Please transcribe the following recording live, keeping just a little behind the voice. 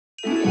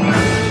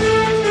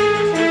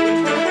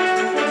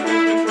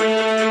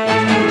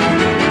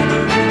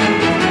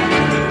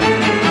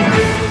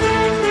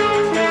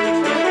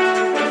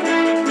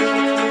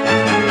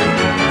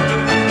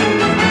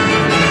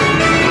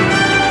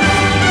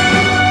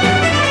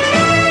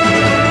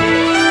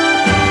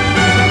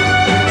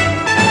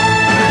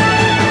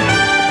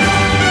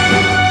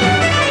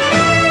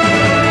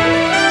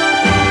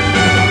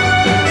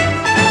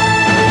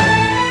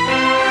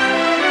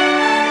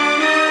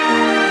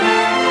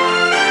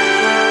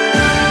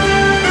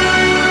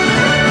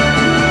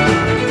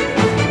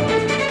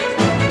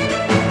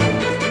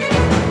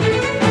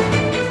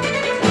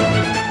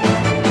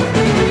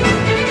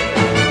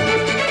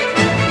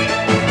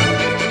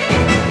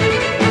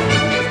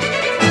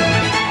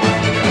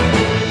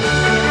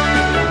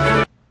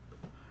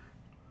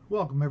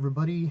Welcome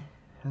everybody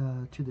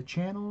to the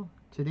channel.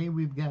 Today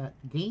we've got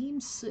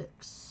Game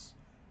 6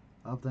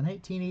 of the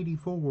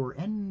 1984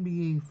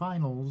 NBA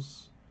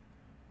Finals.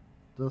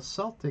 The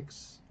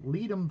Celtics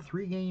lead them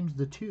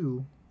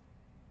 3-2.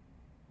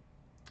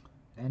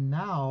 And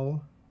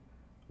now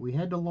we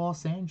head to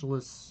Los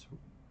Angeles,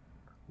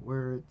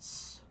 where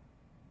it's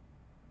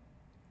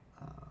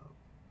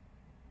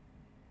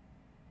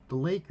the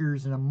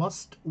Lakers in a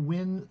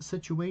must-win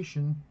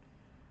situation.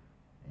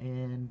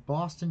 And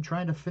Boston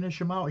trying to finish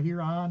them out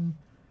here on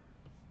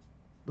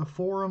the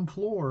Forum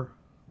floor.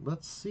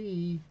 Let's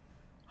see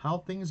how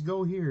things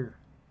go here.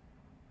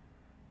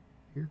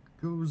 Here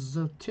goes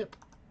a tip.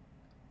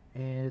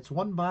 And it's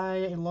won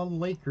by the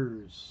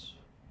Lakers.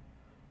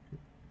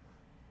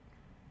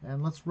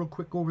 And let's real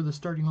quick go over the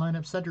starting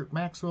lineup. Cedric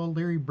Maxwell,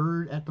 Larry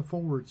Bird at the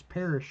forwards.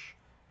 Parrish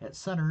at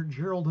center.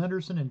 Gerald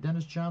Henderson and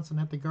Dennis Johnson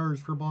at the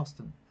guards for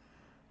Boston.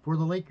 For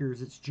the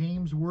Lakers, it's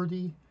James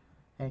Worthy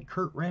and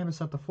Kurt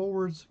Rambis at the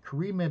forwards,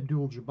 Kareem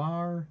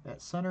Abdul-Jabbar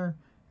at center,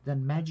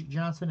 then Magic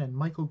Johnson and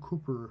Michael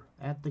Cooper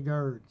at the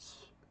guards.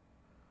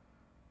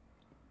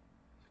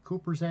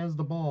 Cooper has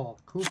the ball.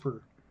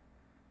 Cooper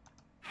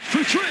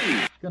for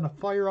three. Gonna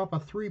fire up a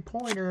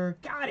three-pointer.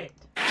 Got it!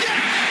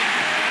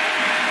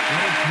 What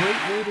a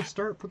great way to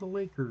start for the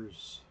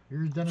Lakers.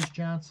 Here's Dennis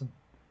Johnson.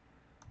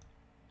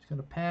 He's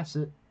gonna pass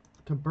it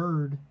to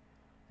Bird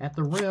at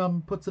the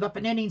rim, puts it up,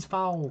 and then he's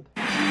fouled.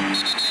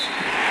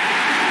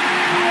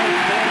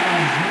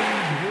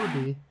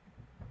 Worthy.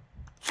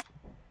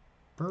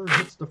 Bird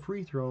hits the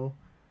free throw,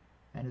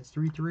 and it's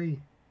 3-3.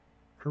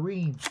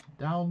 Kareem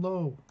down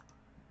low.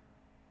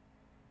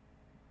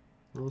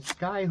 Little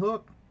sky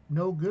hook,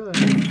 no good.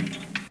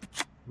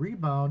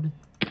 Rebound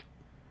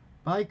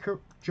by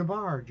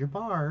Jabbar.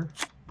 Jabbar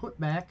put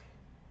back,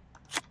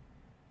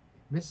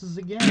 misses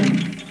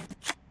again.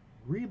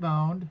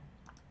 Rebound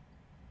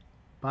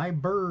by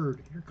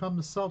Bird. Here come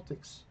the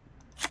Celtics.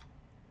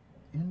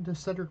 Into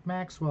Cedric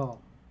Maxwell.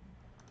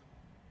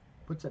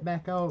 Puts it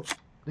back out.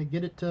 They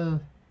get it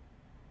to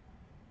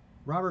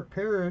Robert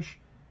Parrish,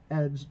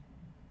 as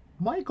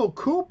Michael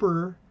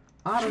Cooper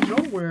out of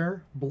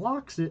nowhere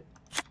blocks it.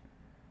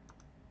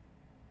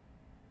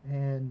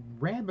 And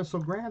Rambis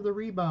will grab the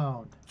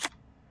rebound.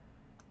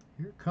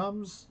 Here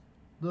comes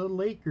the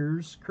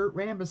Lakers. Kurt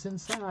Rambis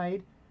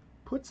inside.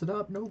 Puts it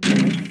up. No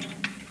good.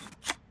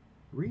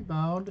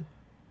 Rebound.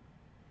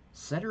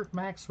 Cedric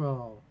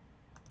Maxwell.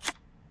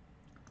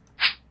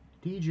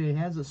 DJ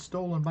has it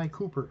stolen by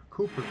Cooper.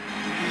 Cooper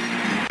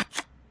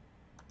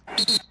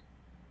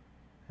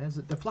has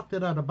it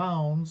deflected out of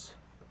bounds.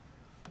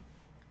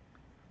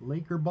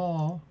 Laker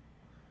ball.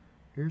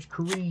 Here's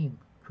Kareem.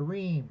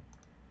 Kareem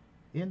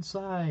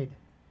inside.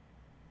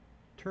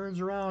 Turns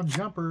around.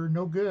 Jumper.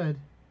 No good.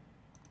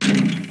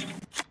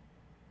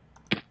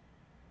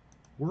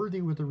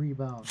 Worthy with the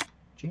rebound.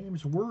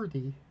 James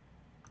Worthy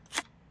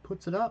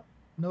puts it up.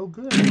 No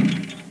good.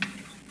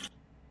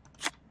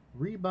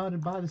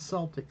 Rebounded by the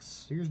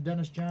Celtics. Here's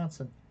Dennis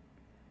Johnson.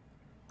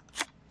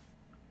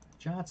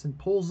 Johnson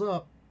pulls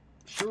up.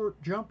 Short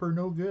jumper,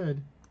 no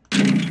good.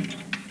 And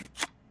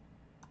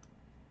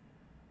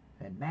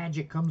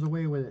Magic comes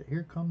away with it.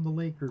 Here come the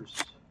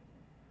Lakers.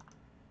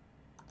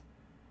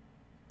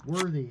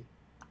 Worthy.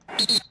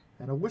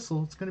 And a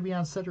whistle. It's going to be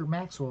on Cedric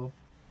Maxwell.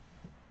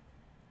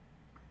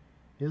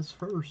 His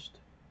first.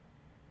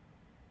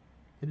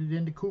 Hit it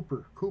into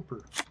Cooper.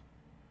 Cooper.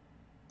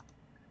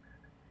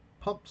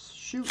 Pumps,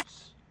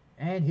 shoots,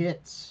 and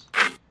hits.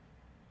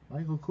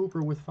 Michael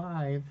Cooper with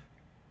 5.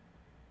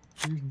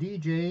 Here's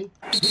DJ.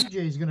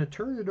 DJ's going to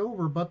turn it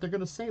over, but they're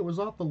going to say it was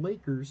off the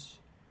Lakers.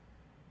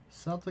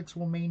 Celtics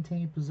will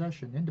maintain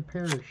possession. Into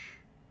Parrish.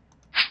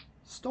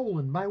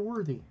 Stolen by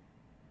Worthy.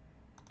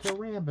 To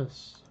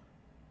Rambis.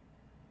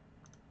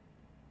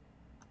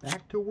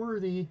 Back to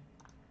Worthy.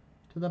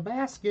 To the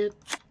basket.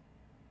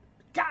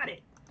 Got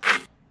it!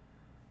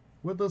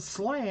 With a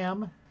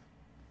slam.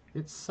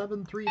 It's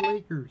 7-3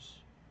 Lakers.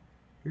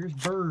 Here's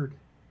Bird.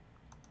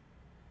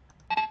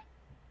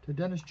 To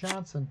Dennis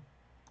Johnson.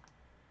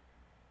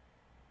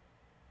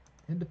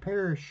 Into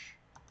Parrish.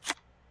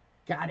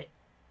 Got it.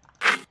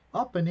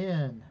 Up and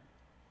in.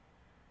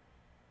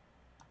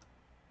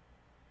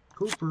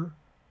 Cooper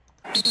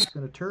is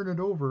going to turn it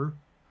over.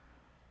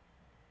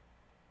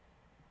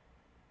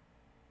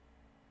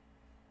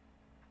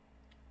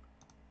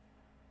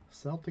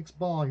 Celtics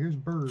ball. Here's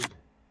Bird.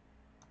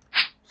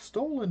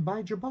 Stolen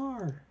by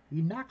Jabbar.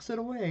 He knocks it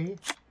away.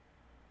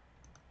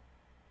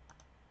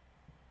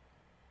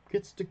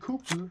 Gets to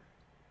Cooper.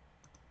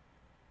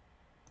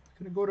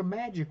 Gonna go to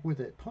Magic with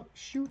it.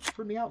 Shoots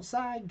from the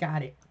outside.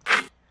 Got it.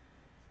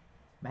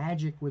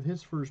 Magic with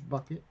his first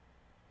bucket.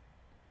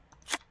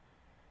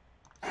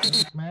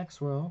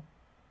 Maxwell.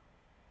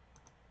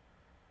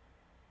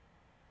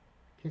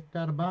 Kicked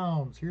out of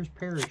bounds. Here's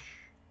Parrish.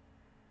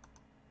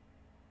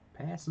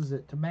 Passes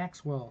it to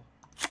Maxwell.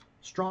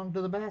 Strong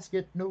to the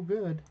basket. No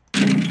good.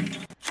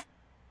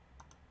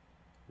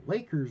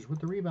 Lakers with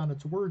the rebound.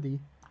 It's Worthy.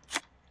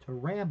 To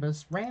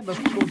Rambis.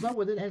 Rambis goes up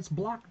with it, and it's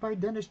blocked by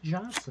Dennis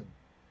Johnson.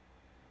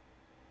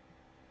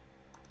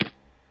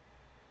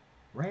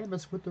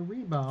 Rambis with the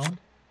rebound.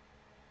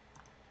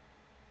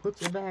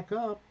 Puts it back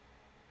up.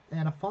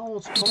 And a foul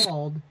is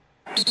called.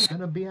 It's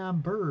going to be on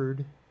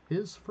Bird.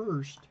 His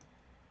first.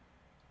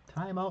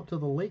 Timeout to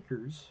the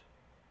Lakers.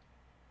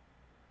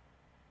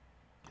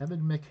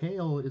 Kevin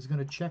McHale is going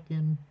to check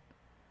in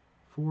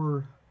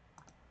for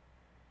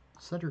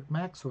Cedric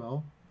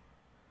Maxwell.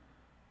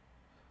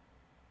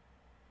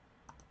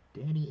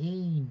 Danny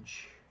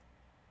Ainge.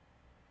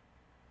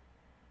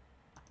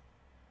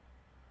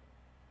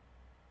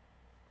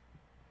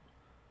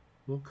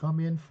 Will come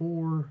in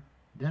for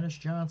Dennis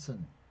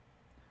Johnson.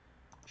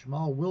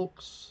 Jamal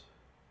Wilkes.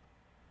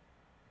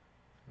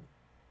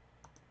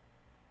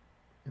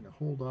 Going to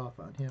hold off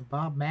on him.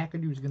 Bob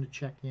McAdoo is going to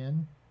check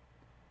in,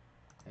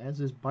 as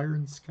is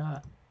Byron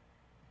Scott.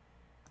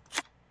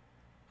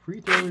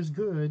 Free throw is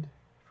good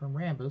from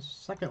Rambis.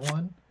 Second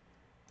one.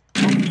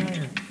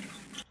 Iron.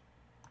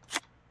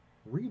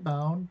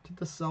 Rebound to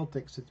the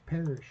Celtics. It's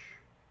Parrish.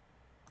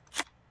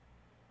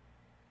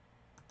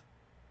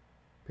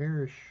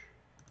 Parrish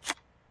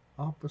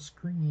off a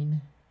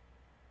screen.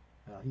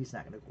 He's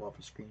not going to go off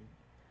a screen.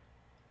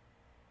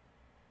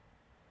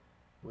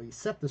 Well, he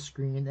set the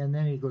screen, and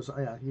then he goes, oh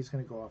yeah, he's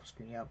going to go off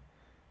screen. Yep.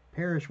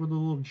 Parrish with a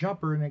little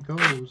jumper, and it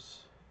goes.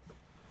 I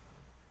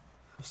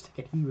was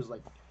thinking he was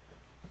like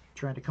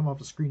trying to come off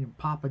the screen and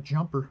pop a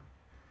jumper.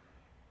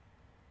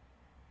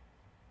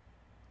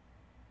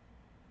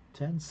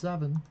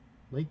 10-7.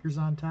 Lakers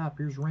on top.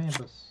 Here's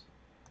Rambis.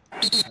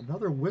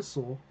 Another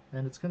whistle,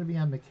 and it's going to be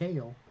on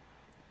McHale.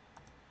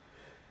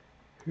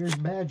 Here's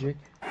Magic.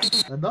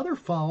 Another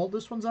foul.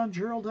 This one's on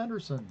Gerald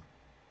Henderson.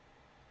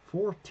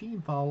 4th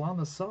team foul on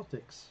the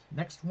Celtics.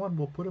 Next one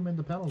will put him in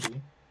the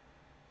penalty.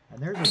 And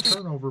there's a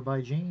turnover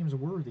by James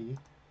Worthy.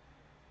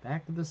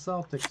 Back to the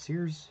Celtics.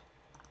 Here's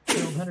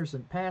Gerald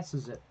Henderson.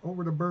 Passes it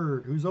over to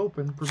Bird, who's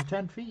open from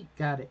 10 feet.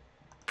 Got it.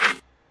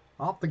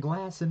 Off the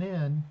glass and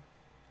in.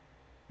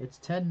 It's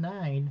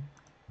 10-9.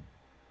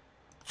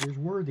 Here's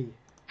Worthy.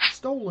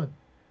 Stolen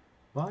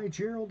by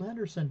Gerald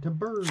Henderson to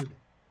Bird.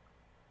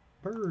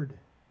 Bird.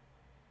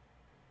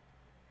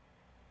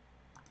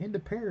 Into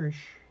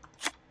Parrish.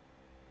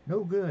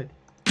 No good.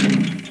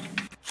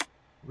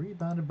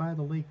 Rebounded by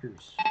the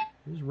Lakers.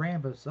 Here's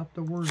Rambis up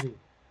to Worthy.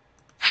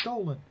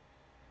 Stolen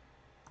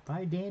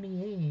by Danny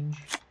Ainge.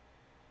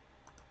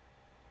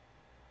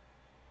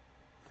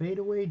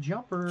 Fadeaway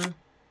jumper.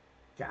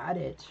 Got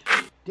it.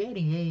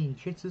 Danny Ainge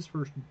hits his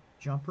first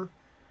jumper.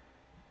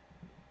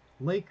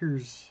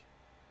 Lakers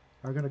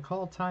are going to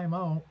call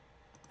timeout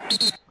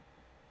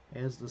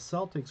as the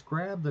Celtics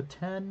grab the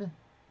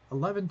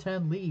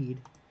 11-10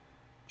 lead.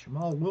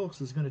 Jamal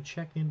Wilkes is going to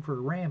check in for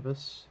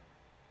Rambis.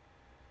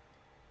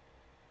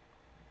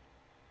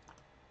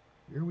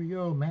 Here we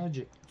go,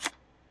 Magic.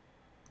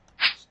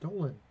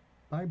 Stolen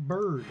by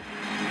Bird.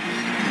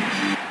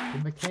 To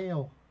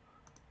McHale.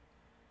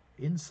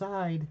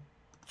 Inside.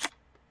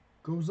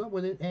 Goes up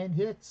with it and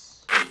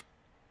hits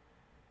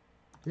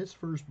his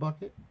first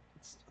bucket.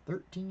 It's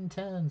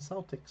 13-10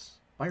 Celtics.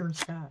 Byron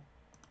Scott.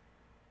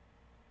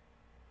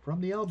 From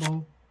the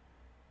elbow.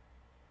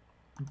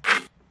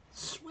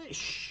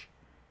 Swish.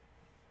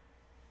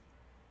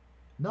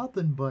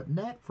 Nothing but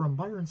net from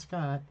Byron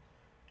Scott.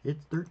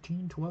 It's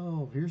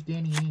 13-12. Here's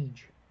Danny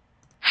Ainge.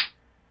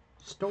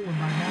 Stolen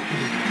by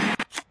McAdoo.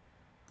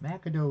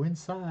 McAdoo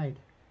inside.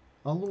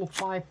 A little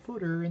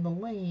 5-footer in the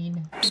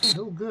lane.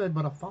 No good,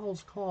 but a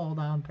foul's called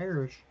on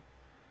Parrish.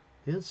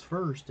 His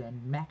first,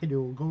 and McAdoo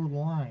will go to the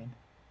line.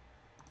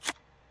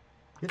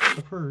 Hits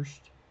the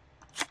first.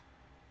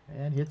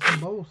 And hits them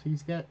both.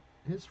 He's got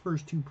his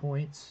first 2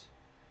 points.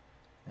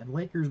 And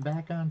Lakers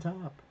back on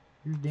top.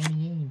 Here's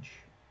Danny Ainge.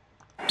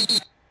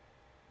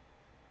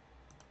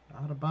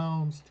 Out of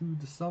bounds to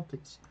the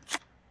Celtics.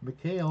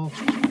 McHale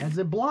has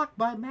it blocked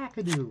by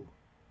McAdoo.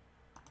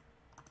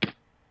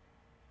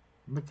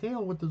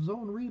 McHale with the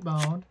zone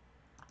rebound.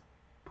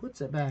 Puts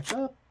it back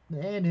up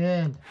and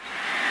in.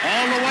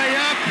 All the way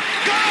up.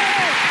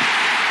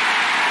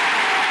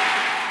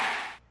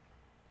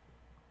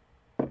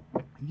 Go!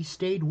 He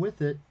stayed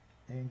with it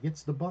and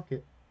gets the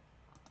bucket.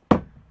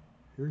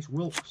 Here's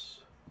Wilkes.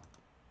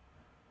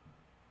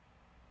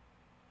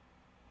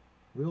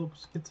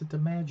 Wilkes gets it to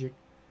Magic.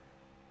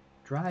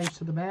 Drives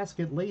to the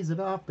basket, lays it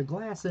off the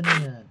glass and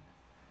in.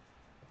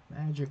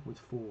 Magic with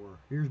 4.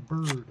 Here's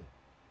Bird.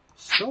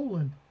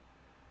 Stolen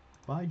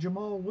by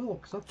Jamal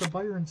Wilkes. Up to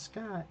Byron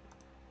Scott.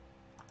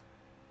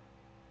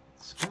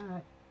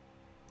 Scott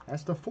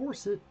has to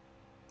force it.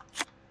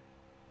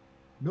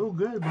 No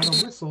good, but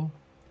a whistle.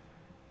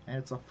 And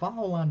it's a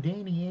foul on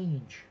Danny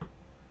Ainge.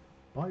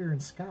 Byron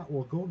Scott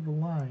will go to the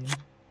line.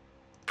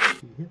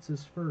 He hits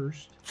his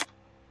first.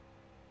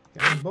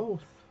 Got them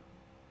both.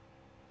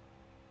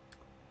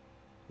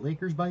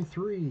 Lakers by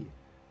 3.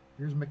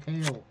 Here's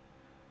McHale.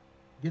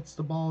 Gets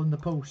the ball in the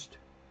post.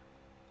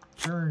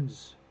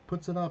 Turns.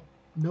 Puts it up.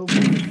 No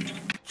good.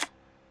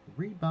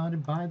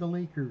 Rebounded by the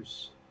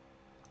Lakers.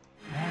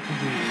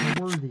 McAdoo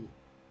to Worthy.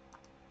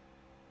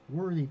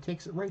 Worthy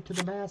takes it right to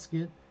the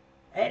basket.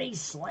 And he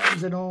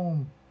slams it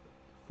home.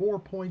 4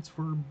 points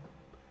for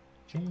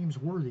James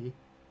Worthy.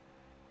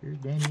 Here's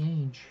Danny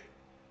Ainge.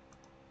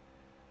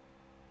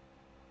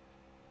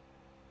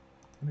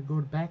 Gonna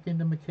go back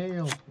into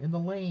McHale in the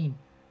lane.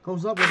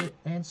 Goes up with it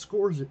and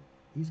scores it.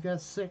 He's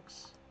got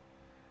 6.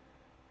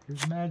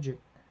 Here's Magic.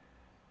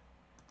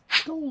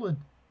 Stolen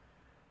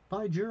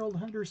by Gerald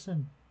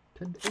Henderson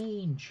to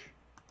Ainge.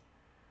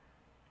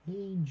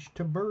 Ainge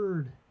to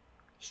Bird.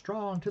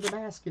 Strong to the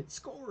basket.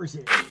 Scores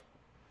it.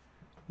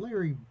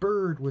 Larry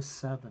Bird with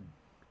 7.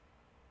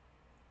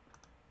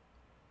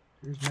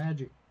 Here's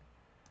Magic.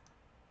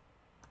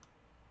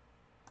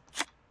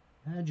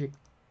 Magic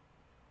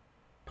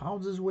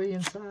pounds his way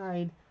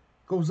inside.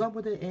 Goes up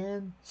with it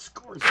and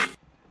scores it.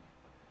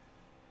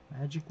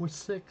 Magic with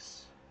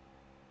 6.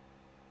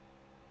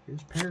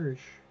 Here's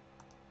Parrish.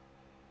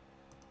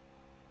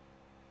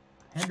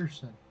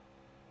 Henderson.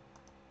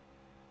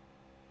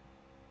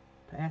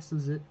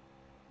 Passes it.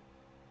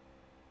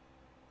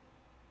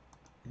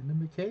 Into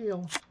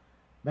McHale.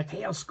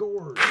 McHale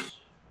scores.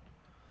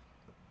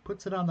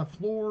 Puts it on the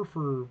floor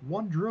for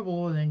one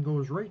dribble and then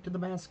goes right to the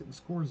basket and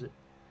scores it.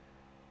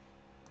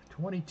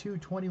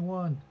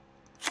 22-21.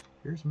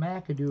 Here's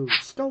McAdoo.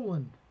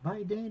 Stolen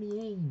by Danny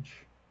Ainge.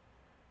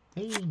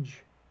 Ainge.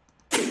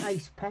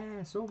 Nice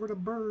pass over to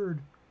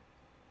Bird.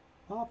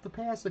 Off the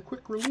pass, a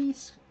quick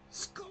release.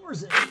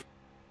 Scores it.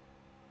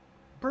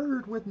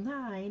 Bird with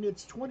 9.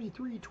 It's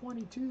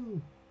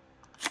 23-22.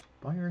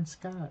 Byron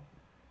Scott.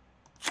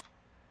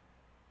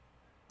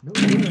 No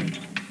good.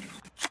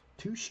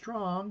 Too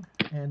strong.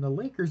 And the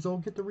Lakers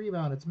don't get the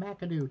rebound. It's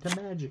McAdoo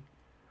to Magic.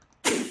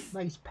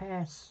 Nice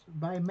pass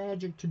by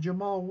Magic to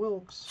Jamal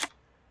Wilkes.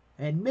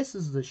 And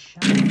misses the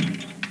shot.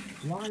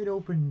 Wide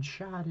open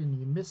shot and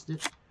he missed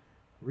it.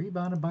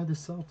 Rebounded by the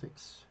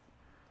Celtics.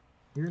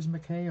 Here's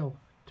McHale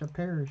to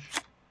Parrish.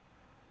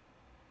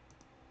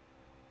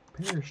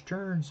 Parrish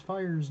turns,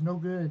 fires, no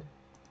good.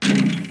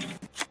 And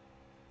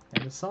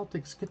the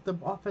Celtics get the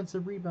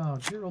offensive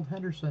rebound. Gerald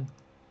Henderson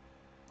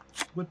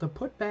with the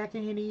putback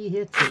and he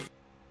hits it.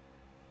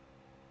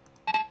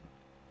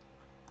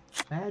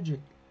 Magic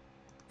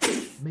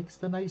makes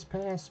the nice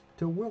pass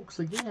to Wilkes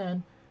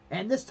again.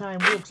 And this time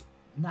Wilkes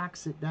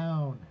knocks it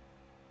down.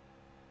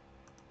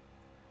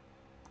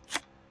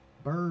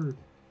 Bird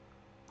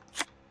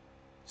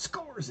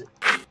scores it.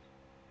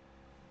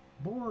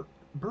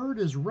 Bird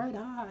is red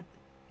hot.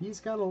 He's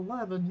got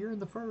 11 here in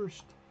the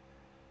first.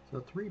 It's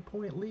a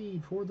 3-point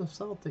lead for the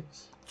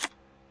Celtics.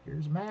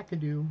 Here's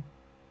McAdoo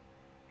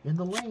in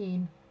the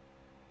lane.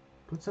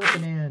 Puts up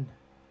an end.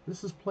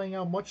 This is playing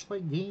out much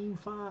like game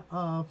 4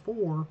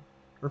 or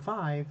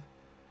 5.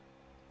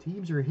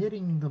 Teams are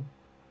hitting them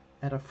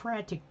at a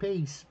frantic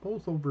pace,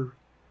 both over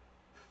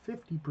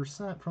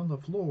 50% from the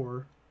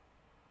floor.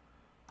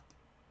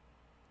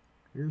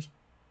 Here's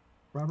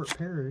Robert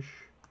Parrish.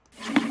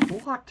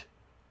 Blocked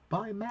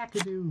by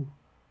McAdoo.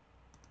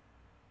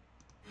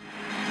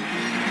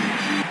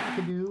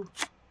 McAdoo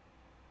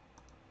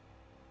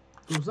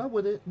goes up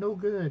with it, no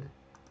good.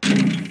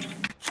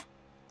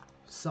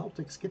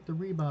 Celtics get the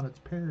rebound. It's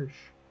Parrish.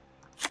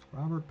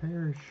 Robert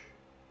Parrish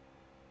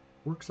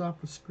works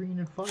off a screen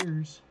and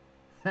fires.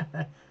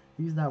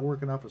 He's not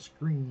working off a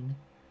screen.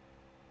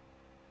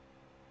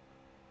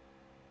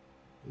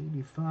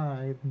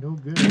 85, no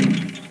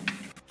good.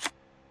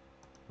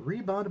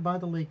 Rebounded by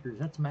the Lakers.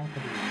 That's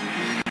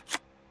McAdoo.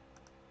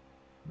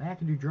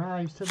 McAdoo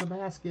drives to the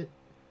basket.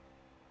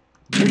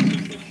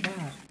 Misses the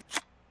shot.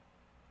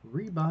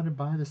 Rebounded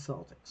by the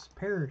Celtics.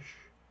 Parrish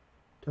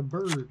to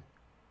Bird.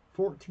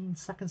 14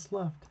 seconds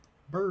left.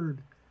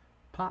 Bird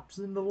pops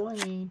in the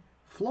lane.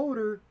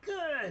 Floater.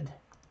 Good.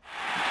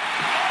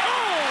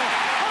 Oh,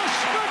 a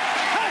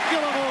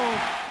spectacular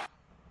move.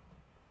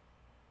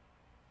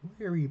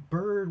 Larry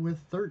Bird with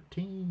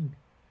 13.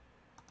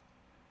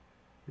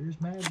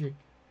 Here's Magic.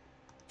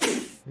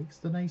 Makes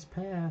the nice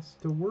pass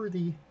to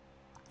Worthy.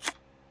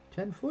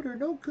 10-footer,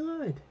 no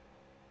good.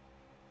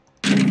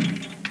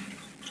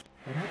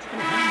 And that's going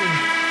to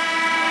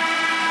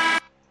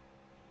end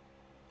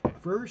it.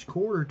 First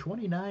quarter,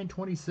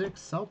 29-26.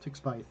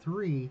 Celtics by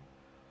 3.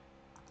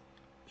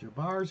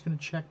 Jabbar's going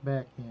to check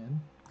back in.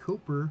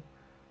 Cooper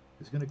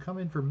is going to come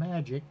in for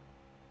Magic.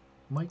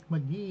 Mike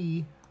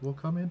McGee will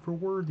come in for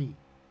Worthy.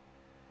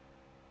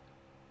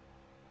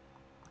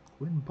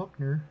 Quinn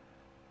Buckner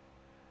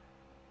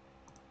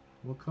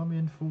will come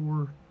in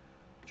for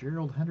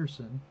Gerald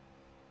Henderson.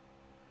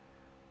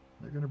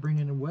 They're going to bring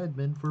in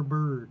Wedman for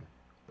Bird.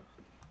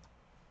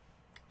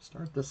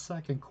 Start the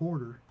second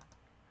quarter.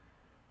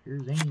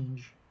 Here's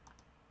Ainge.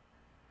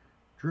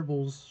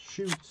 Dribbles,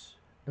 shoots,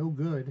 no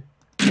good.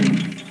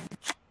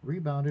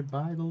 Rebounded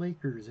by the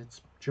Lakers.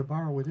 It's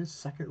Jabbar with his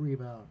second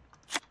rebound.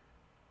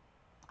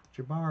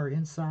 Jabbar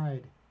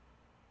inside.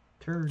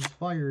 Turns,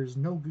 fires,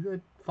 no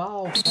good.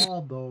 Foul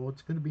though.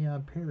 It's going to be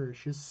on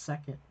Parrish, his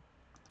second.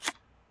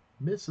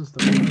 Misses the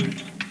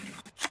first.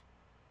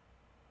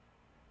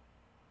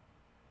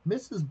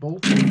 Misses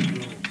both free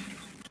throws.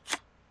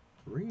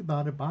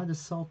 Rebounded by the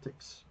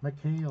Celtics.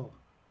 McHale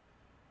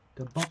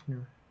to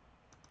Buckner.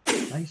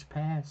 Nice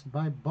pass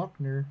by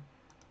Buckner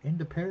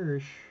into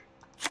Parrish.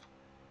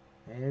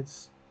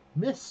 It's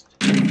missed.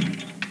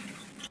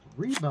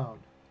 Rebound.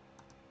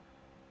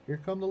 Here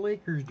come the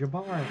Lakers.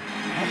 Jabbar.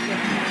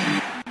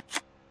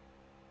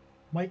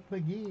 Mike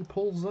McGee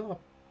pulls up.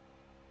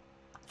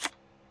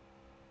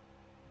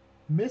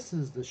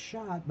 Misses the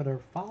shot, but a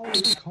foul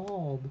is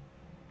called.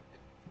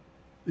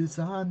 It's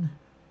on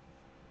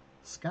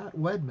Scott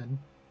Wedman.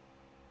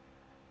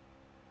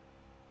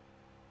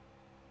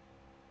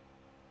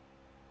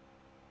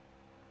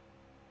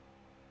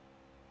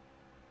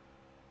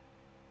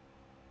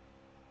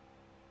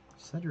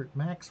 Cedric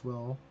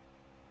Maxwell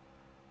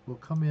will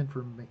come in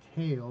for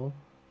McHale.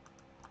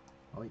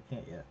 Oh, he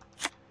can't yet.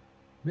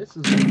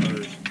 Misses the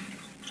first.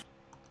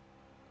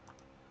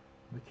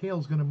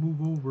 McHale's going to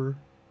move over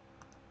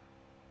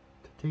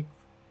to take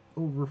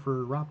over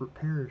for Robert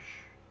Parrish.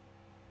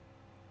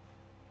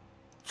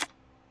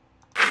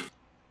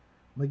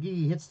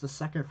 McGee hits the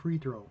second free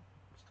throw.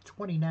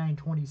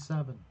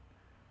 29-27.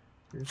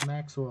 Here's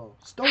Maxwell.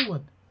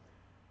 Stolen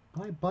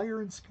by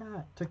Byron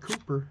Scott to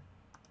Cooper.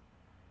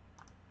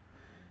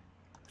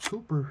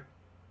 Cooper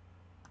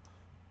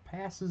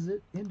passes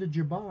it into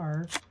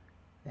Jabbar,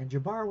 and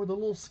Jabbar with a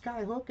little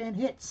sky hook and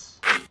hits.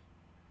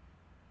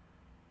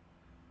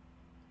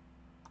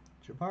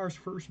 Jabbar's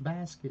first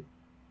basket.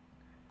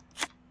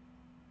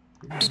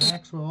 Here's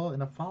Maxwell,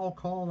 and a foul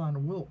called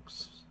on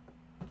Wilkes.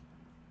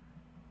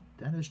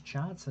 Dennis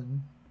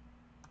Johnson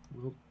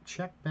will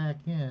check back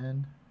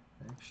in.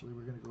 Actually,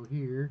 we're going to go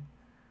here.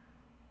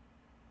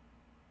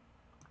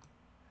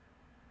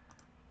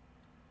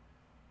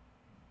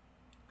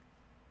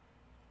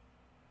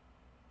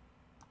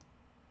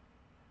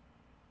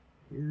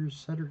 Here's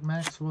Cedric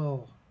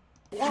Maxwell.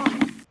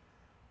 Blocked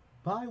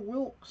by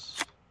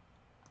Wilkes.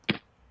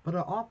 But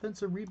an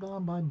offensive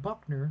rebound by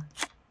Buckner.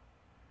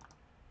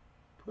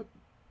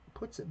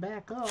 Puts it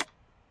back up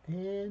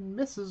and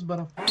misses, but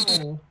a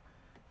foul.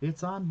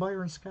 It's on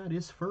Byron Scott,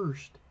 his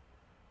first.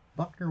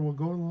 Buckner will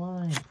go to the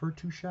line for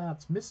 2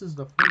 shots. Misses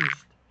the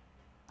first.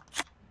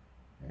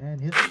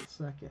 And hits the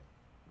second.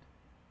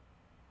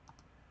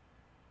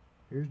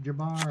 Here's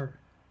Jabbar.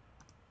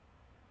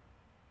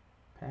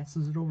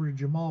 Passes it over to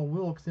Jamal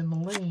Wilkes in the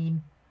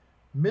lane.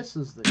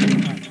 Misses the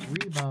shot.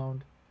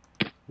 Rebound.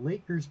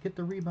 Lakers get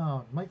the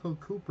rebound. Michael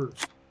Cooper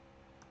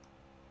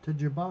to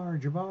Jabbar.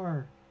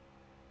 Jabbar.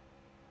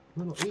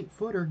 Little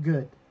 8-footer.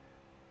 Good.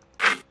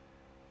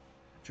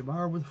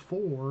 Jabbar with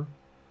 4.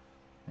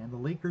 And the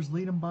Lakers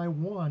lead them by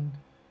 1.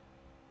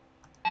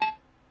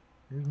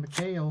 Here's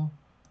McHale.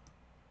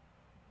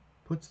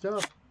 Puts it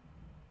up.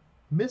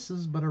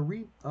 Misses, but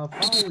a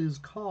foul is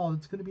called.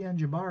 It's going to be on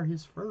Jabbar,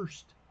 his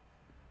first.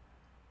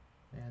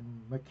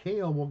 And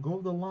McHale will go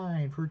to the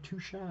line for 2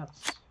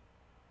 shots.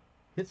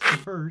 Hits the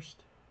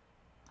first.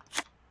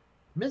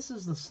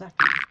 Misses the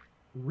second.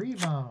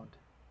 Rebound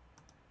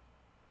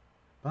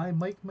by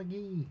Mike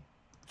McGee.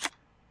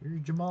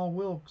 Here's Jamal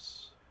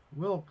Wilkes.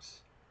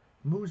 Wilkes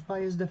moves by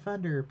his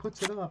defender,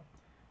 puts it up,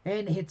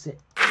 and hits it.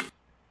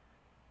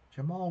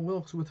 Jamal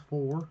Wilkes with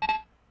 4.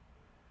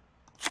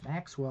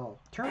 Maxwell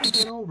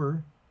turns it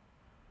over.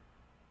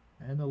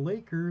 And the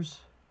Lakers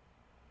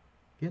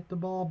get the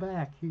ball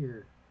back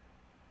here.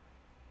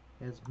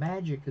 As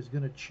Magic is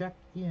going to check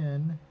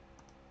in.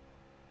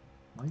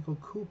 Michael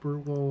Cooper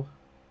will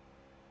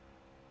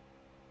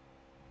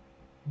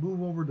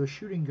move over to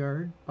shooting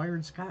guard.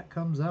 Byron Scott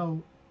comes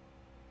out.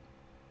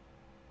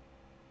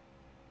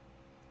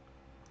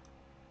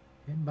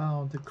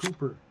 Inbound to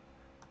Cooper.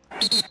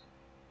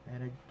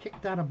 And it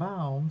kicked out of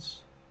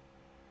bounds.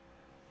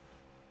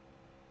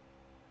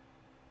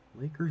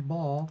 Lakers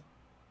ball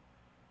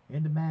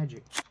into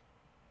Magic.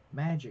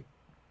 Magic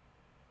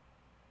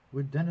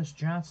with Dennis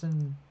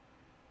Johnson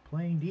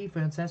playing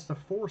defense has to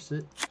force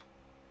it.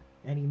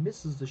 And he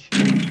misses the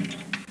shot.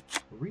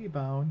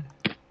 Rebound.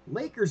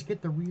 Lakers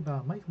get the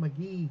rebound. Mike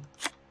McGee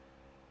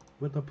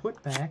with a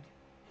putback.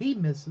 He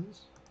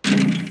misses.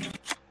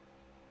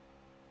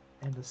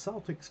 And the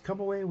Celtics come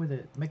away with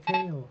it.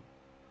 McHale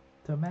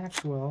to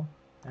Maxwell.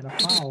 And a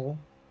foul.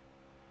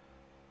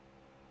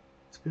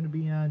 It's going to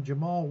be on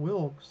Jamal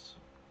Wilkes.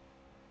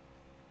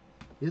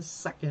 His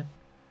second.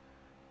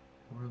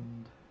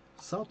 And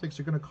Celtics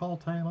are going to call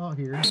timeout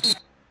here.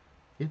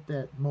 Get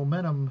that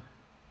momentum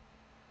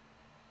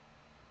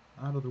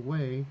out of the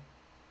way.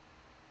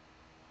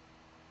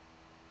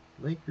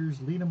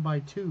 Lakers lead them by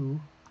 2.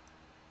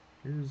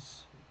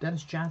 Here's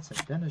Dennis Johnson.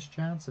 Dennis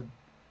Johnson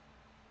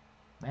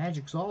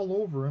Magic's all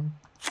over him.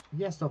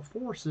 He has to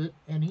force it,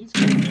 and he's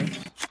going to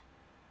miss.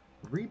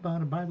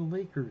 Rebounded by the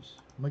Lakers.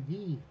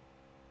 McGee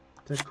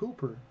to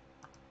Cooper.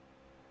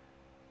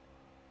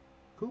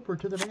 Cooper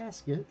to the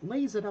basket.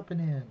 Lays it up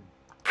and in.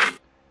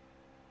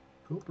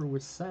 Cooper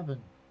with 7.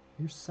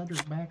 Here's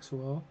Cedric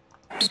Maxwell.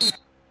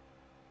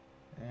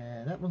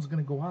 And that one's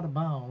going to go out of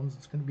bounds.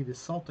 It's going to be the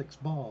Celtics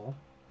ball.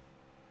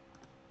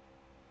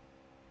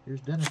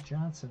 Here's Dennis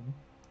Johnson.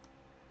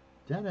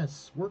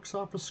 Dennis works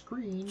off a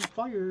screen.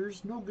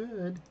 Fires. No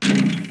good.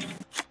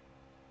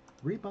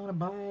 Rebounded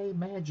by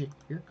Magic.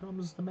 Here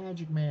comes the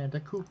Magic Man to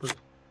Cooper.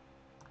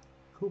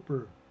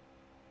 Cooper.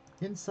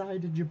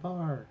 Inside to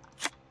Jabbar.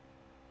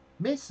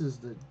 Misses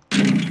the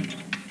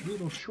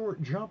little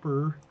short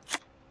jumper.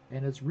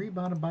 And it's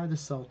rebounded by the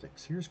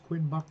Celtics. Here's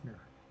Quinn Buckner.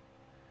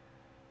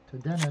 To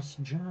Dennis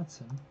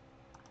Johnson.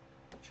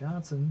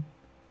 Johnson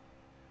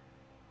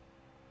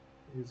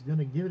is going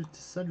to give it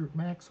to Cedric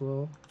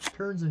Maxwell.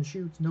 Turns and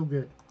shoots. No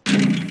good.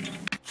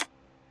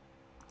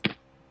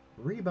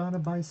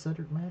 Rebounded by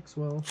Cedric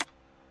Maxwell.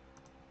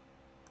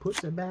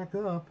 Puts it back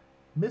up.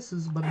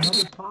 Misses, but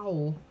another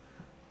foul.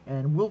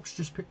 And Wilkes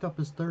just picked up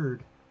his 3rd.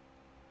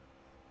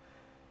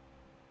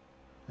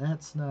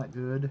 That's not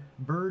good.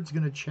 Bird's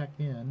going to check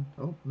in.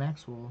 Oh,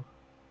 Maxwell.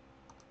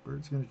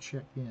 Bird's going to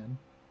check in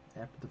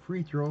after the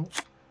free throw.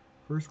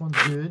 First one's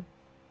good.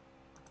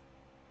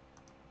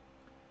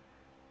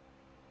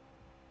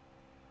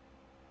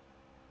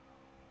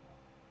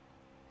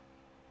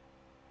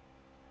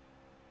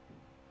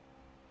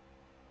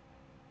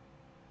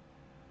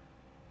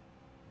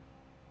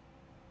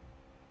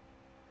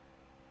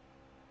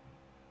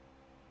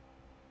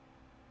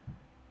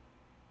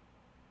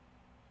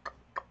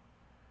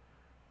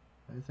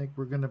 I think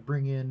we're going to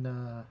bring in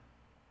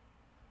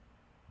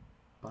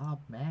Bob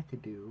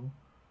McAdoo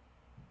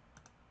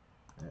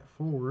at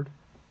forward.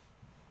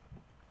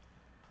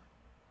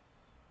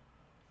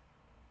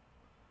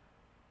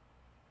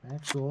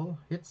 Maxwell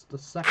hits the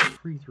second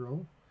free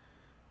throw.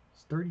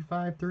 It's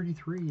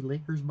 35-33,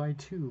 Lakers by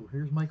 2.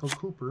 Here's Michael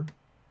Cooper.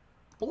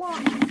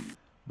 Blocked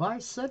by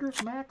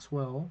Cedric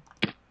Maxwell.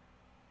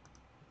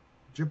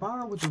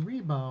 Jabbar with the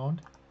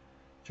rebound.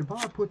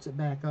 Jabbar puts it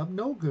back up.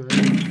 No good.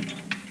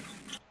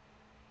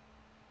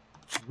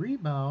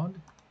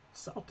 Rebound.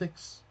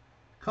 Celtics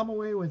come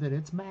away with it.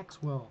 It's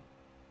Maxwell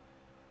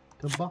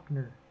to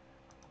Buckner.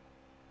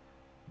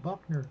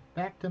 Buckner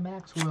back to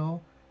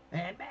Maxwell.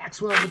 And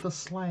Maxwell with a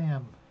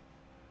slam.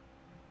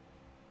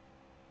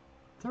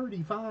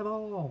 35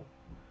 all.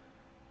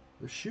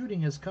 The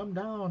shooting has come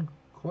down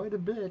quite a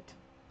bit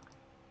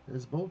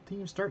as both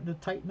teams starting to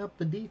tighten up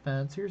the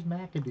defense. Here's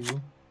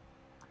McAdoo.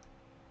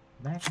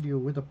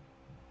 McAdoo with a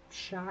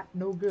shot.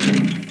 No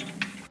good.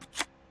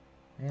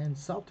 And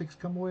Celtics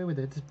come away with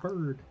it. It's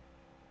Bird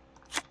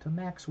to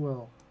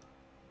Maxwell.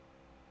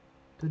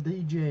 To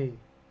DJ.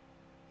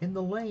 In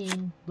the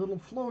lane. Little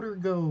floater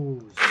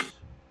goes.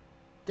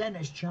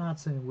 Dennis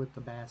Johnson with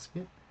the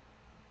basket.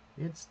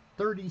 It's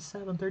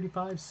 37-35.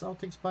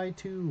 Celtics by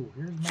 2.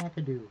 Here's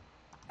McAdoo.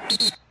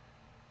 He's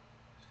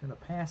going to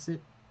pass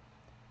it.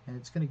 And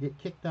it's going to get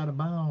kicked out of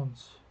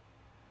bounds.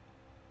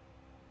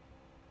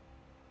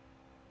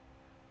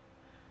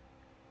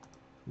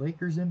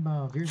 Lakers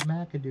inbound. Here's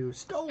McAdoo.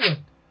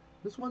 Stolen.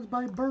 This one's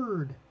by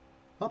Bird.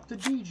 Up to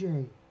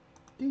DJ.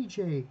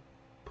 DJ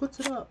puts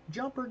it up.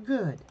 Jumper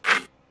good.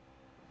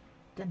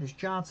 Dennis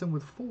Johnson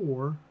with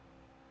 4.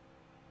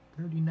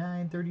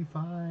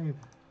 39-35.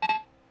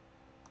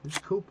 Here's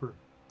Cooper.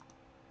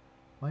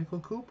 Michael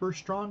Cooper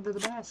strong to the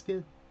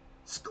basket.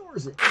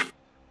 Scores it.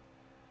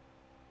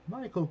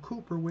 Michael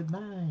Cooper with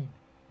 9.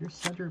 Here's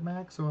Cedric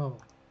Maxwell.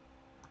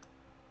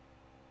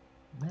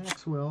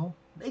 Maxwell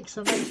makes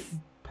a nice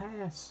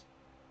pass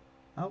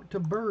out to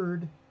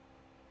Bird.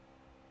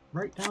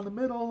 Right down the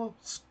middle.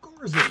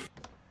 Scores it.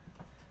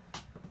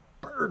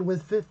 Bird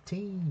with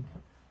 15.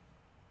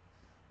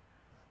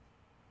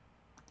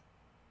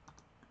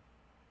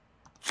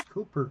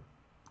 Cooper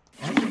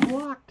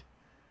unblocked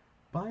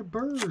by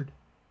Bird.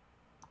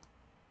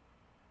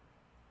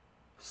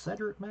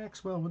 Cedric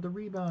Maxwell with the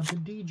rebound to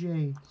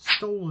DJ.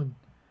 Stolen.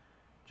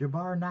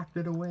 Jabbar knocked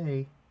it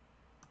away.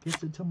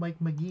 Gets it to Mike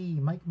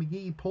McGee. Mike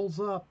McGee pulls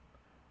up.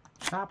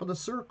 Top of the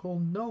circle.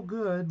 No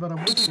good, but a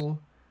whistle.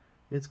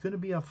 It's going to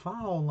be a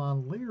foul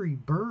on Larry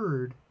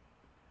Bird.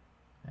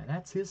 And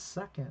that's his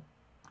second.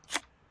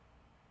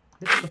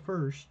 Hits the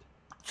first.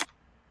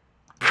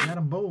 We got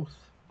them both.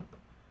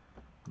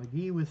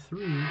 McGee with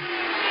 3.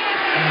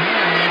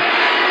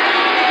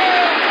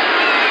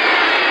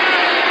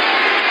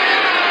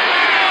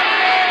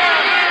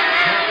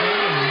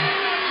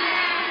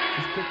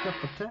 Just picked up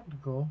the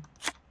technical.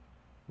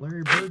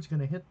 Larry Bird's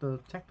going to hit the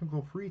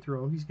technical free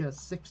throw. He's got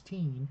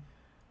 16.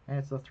 And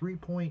it's a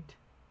 3-point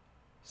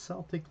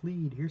Celtic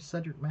lead. Here's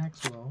Cedric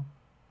Maxwell.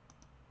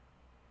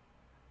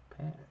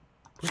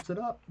 Puts it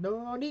up.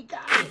 No, he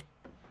got it.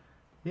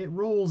 It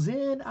rolls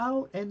in,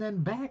 out, and then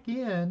back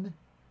in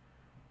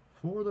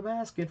for the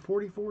basket.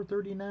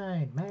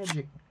 44-39.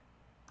 Magic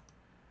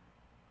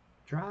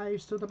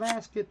drives to the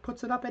basket,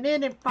 puts it up and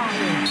in, and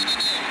fouls.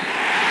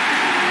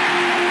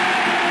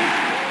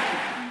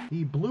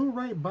 He blew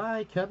right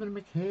by Kevin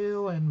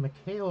McHale, and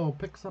McHale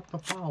picks up the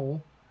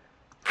foul.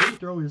 Free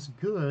throw is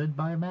good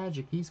by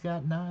Magic. He's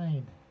got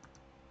 9.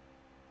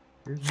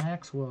 Here's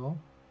Maxwell.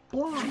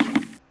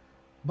 Blocked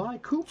by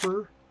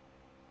Cooper.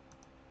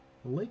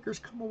 The Lakers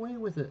come away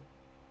with it.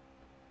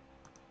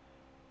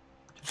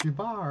 To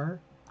Jabbar,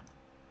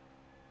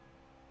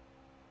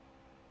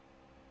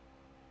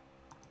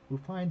 who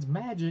finds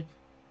Magic,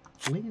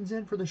 leans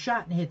in for the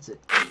shot and hits it.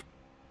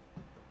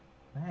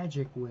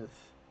 Magic with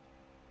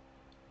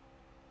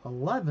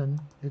 11.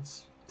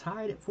 It's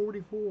tied at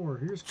 44.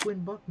 Here's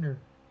Quinn Buckner.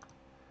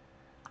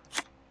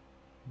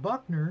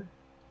 Buckner,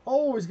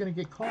 oh, is going to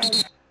get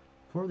called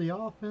for the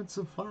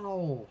offensive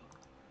foul.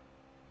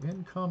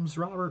 In comes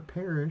Robert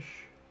Parrish.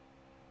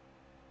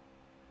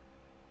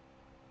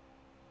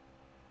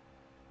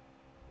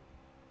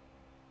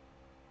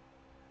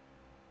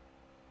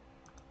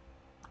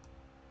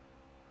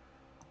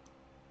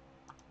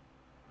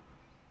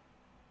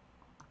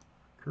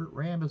 Kurt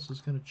Rambis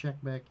is going to check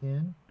back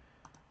in.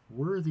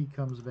 Worthy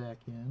comes back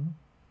in.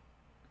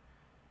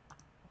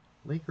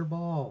 Laker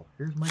ball.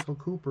 Here's Michael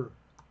Cooper.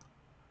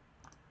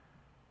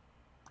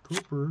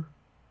 Cooper going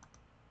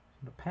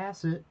to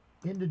pass it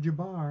into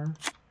Jabbar.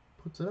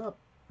 Puts it up.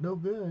 No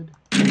good.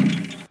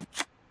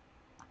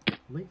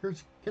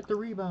 Lakers get the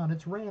rebound.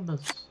 It's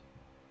Rambis.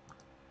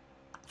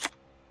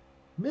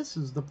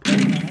 Misses the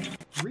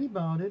putback.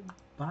 Rebounded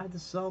by the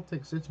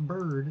Celtics. It's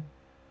Bird.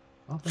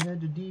 Up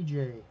ahead to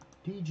DJ.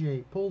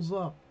 DJ pulls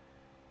up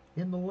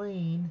in the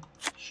lane,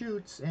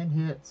 shoots, and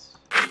hits.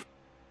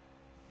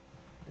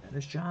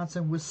 Dennis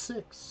Johnson with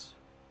 6.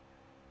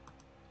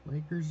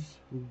 Lakers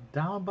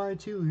down by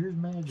 2. Here's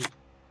Magic.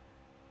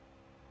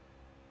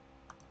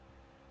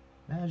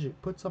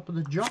 Magic puts up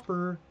the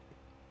jumper.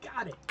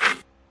 Got it.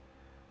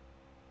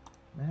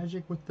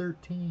 Magic with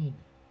 13.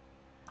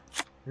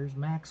 Here's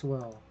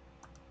Maxwell.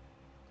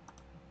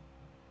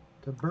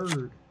 To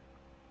Bird.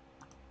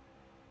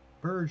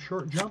 Bird,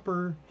 short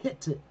jumper,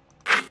 hits it.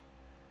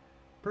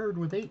 Bird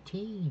with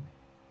 18.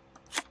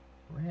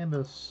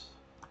 Rambis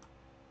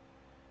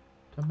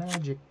to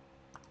Magic.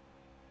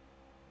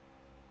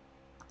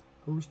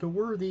 Goes to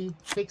Worthy,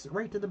 takes it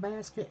right to the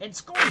basket, and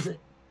scores it.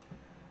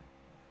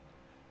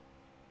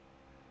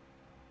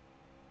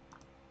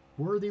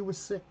 Worthy with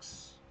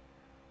 6.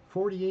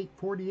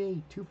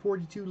 48-48.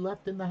 2:42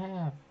 left in the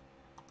half.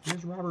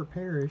 Here's Robert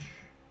Parrish.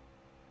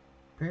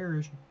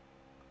 Parrish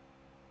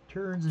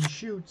turns and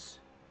shoots.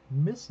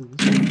 Misses.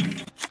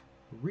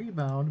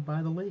 Rebound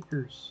by the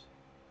Lakers.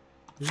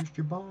 Here's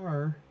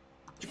Jabbar.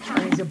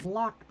 Jabbar is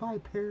blocked by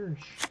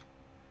Parrish.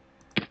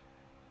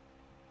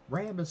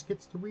 Rambis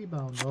gets the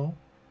rebound though.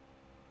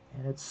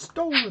 And it's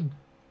stolen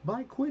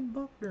by Quinn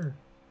Buckner.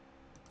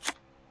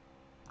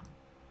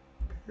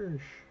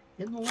 Parrish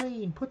in the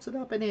lane. Puts it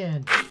up and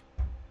in.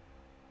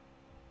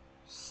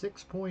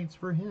 6 points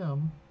for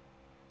him.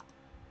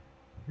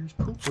 Here's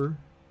Cooper.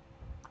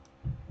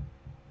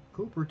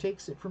 Cooper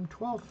takes it from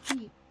 12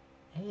 feet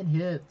and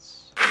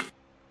hits.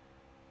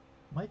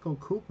 Michael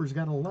Cooper's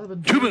got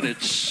 11. 2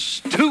 minutes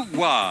to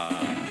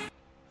 1.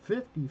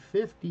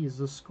 50-50 is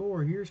the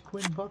score. Here's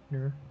Quinn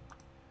Buckner.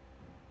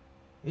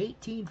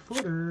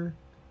 18-footer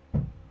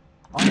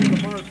off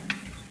the mark.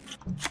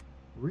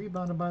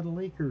 Rebounded by the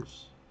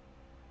Lakers.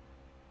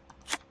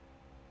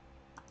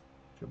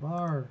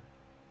 Jabbar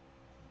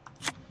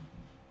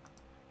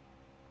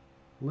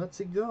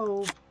lets it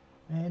go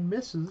and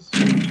misses.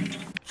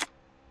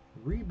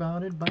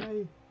 Rebounded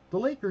by the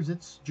Lakers.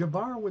 It's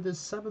Jabbar with his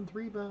 7th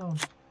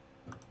rebound.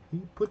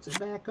 He puts it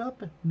back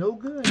up. No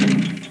good.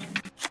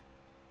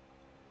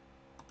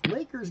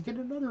 Lakers get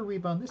another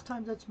rebound. This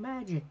time that's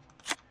Magic.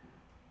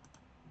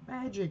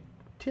 Magic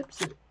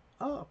tips it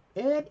up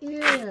and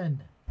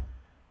in.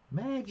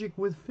 Magic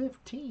with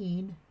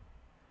 15.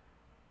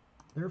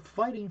 They're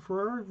fighting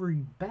for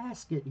every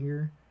basket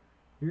here.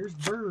 Here's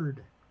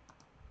Bird.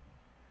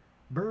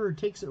 Bird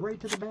takes it right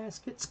to the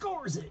basket.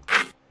 Scores it.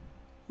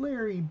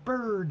 Larry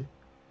Bird.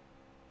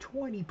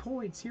 20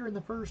 points here in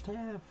the first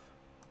half.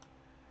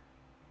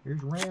 Here's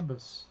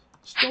Rambis.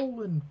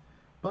 Stolen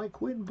by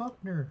Quinn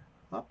Buckner.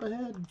 Up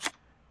ahead.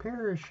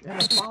 Parrish.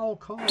 And a foul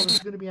call is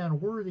going to be on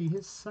Worthy.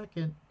 His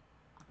 2nd.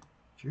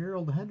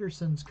 Gerald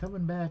Henderson's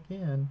coming back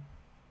in.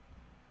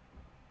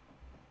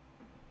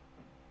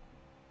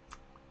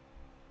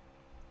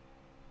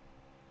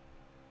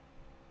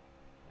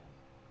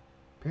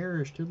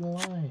 Parrish to the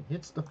line.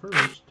 Hits the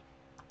 1st.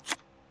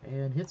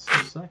 And hits the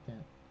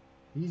 2nd.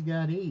 He's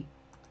got 8.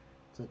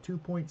 It's a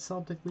 2-point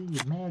Celtic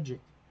lead. Magic.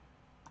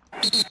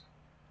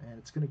 And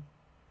it's going to...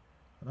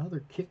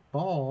 Another kick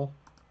ball.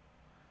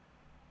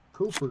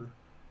 Cooper.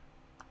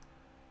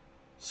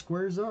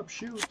 Squares up.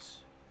 Shoots.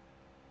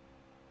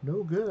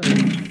 No good.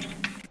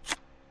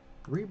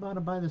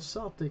 Rebounded by the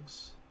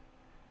Celtics.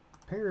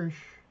 Parrish.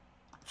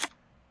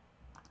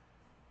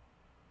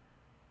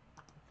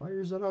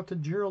 Fires it out to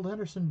Gerald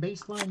Henderson.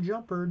 Baseline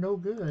jumper. No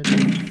good.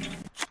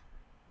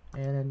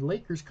 And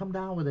Lakers come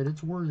down with it.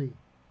 It's Worthy.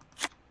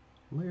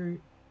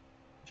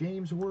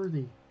 James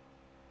Worthy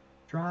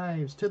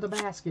drives to the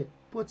basket.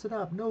 puts it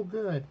up, no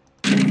good.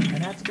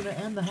 And that's going to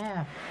end the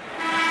half.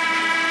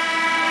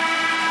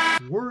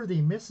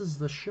 Worthy misses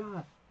the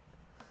shot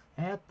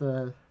at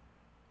the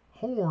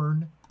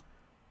horn,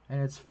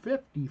 and it's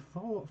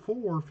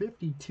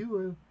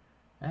 54-52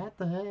 at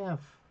the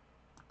half.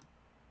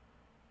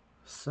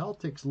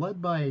 Celtics led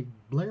by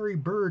Larry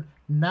Bird.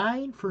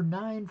 9 for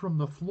 9 from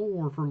the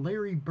floor for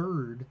Larry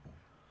Bird.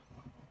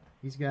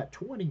 He's got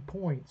 20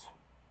 points.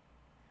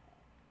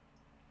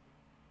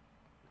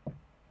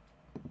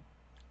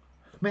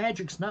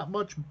 Magic's not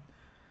much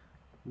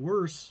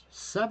worse.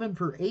 7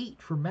 for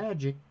 8 for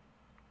Magic.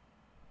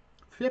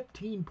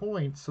 15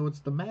 points. So it's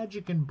the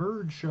Magic and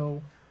Bird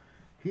show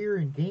here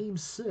in Game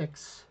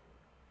 6.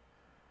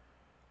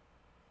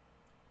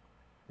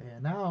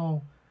 And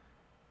now,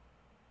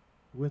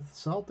 with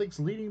Celtics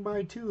leading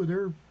by 2,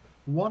 they're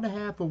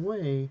 1.5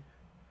 away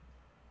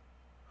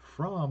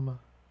from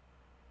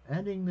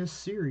ending this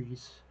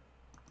series.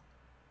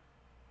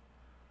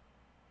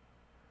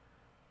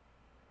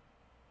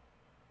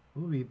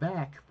 We'll be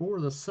back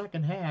for the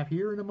second half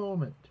here in a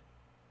moment.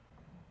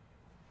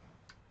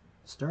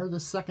 Start of the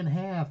second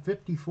half,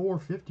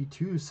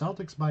 54-52,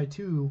 Celtics by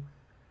 2.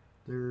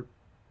 They're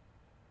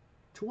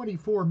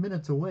 24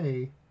 minutes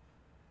away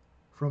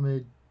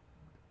from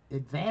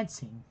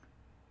advancing.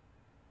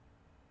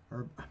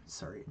 Or,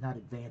 sorry, not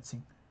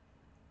advancing.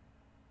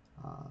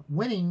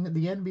 Winning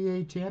the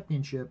NBA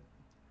championship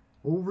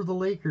over the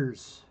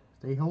Lakers.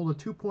 They hold a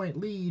 2-point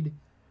lead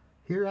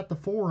here at the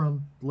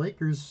Forum.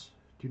 Lakers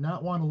do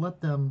not want to let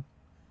them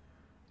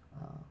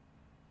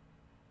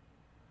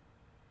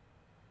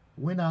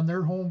win on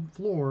their home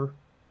floor.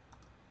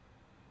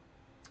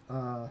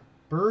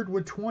 Bird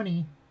with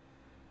 20.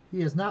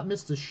 He has not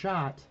missed a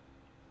shot,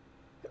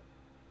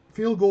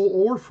 field goal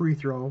or free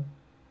throw.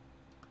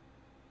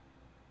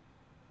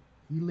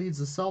 He leads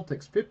the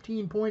Celtics.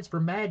 15 points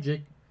for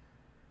Magic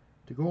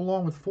to go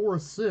along with 4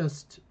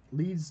 assists.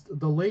 Leads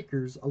the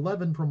Lakers.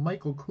 11 from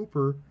Michael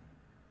Cooper.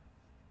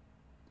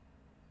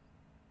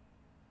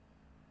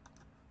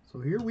 So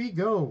here we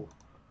go.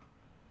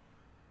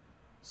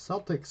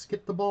 Celtics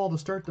get the ball to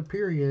start the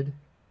period.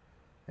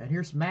 And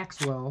here's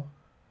Maxwell.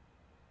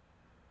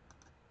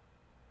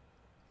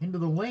 Into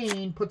the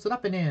lane. Puts it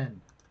up and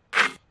in.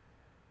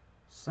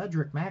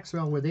 Cedric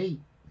Maxwell with 8.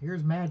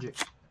 Here's Magic.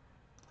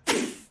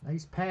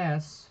 Nice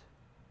pass.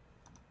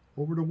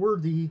 Over to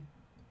Worthy.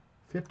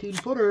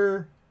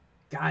 15-footer.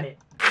 Got it.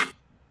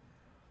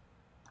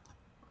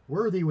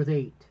 Worthy with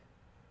 8.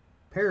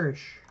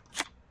 Parrish.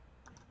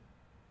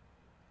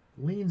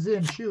 Leans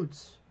in,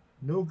 shoots.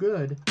 No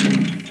good.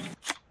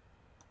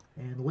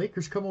 And the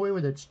Lakers come away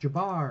with it. It's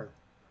Jabbar.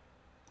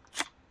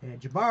 And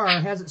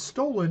Jabbar has it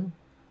stolen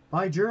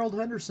by Gerald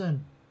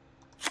Henderson.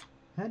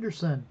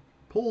 Henderson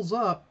pulls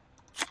up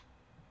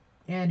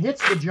and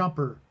hits the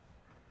jumper.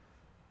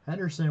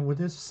 Henderson with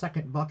his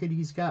second bucket.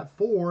 He's got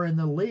 4, and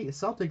the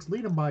Celtics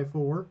lead him by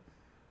 4.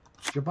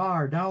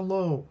 Jabbar down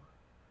low.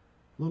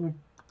 Little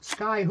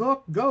sky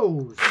hook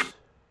goes.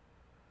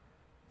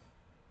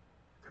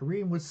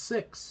 Kareem with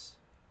 6.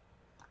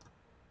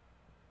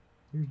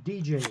 Here's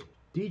DJ.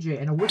 DJ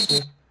and a whistle.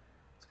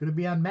 It's going to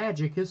be on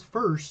Magic, his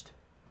first.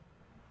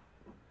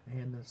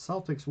 And the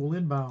Celtics will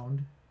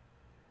inbound.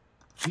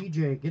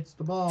 DJ gets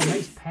the ball.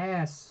 Nice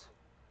pass.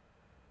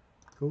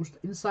 Goes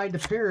inside to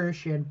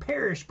Parrish, and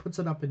Parrish puts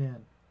it up and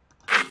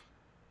in.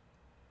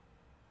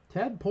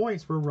 10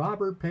 points for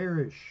Robert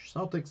Parrish.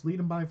 Celtics lead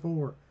him by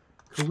 4.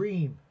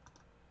 Kareem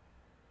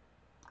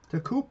to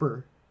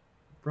Cooper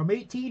from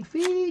 18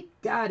 feet.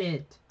 Got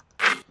it.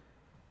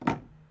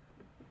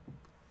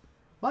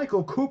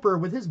 Michael Cooper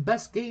with his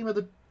best game of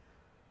the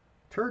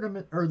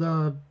tournament, or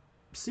the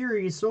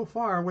series so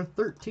far, with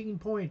 13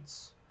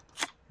 points.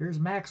 Here's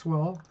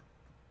Maxwell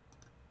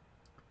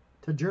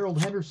to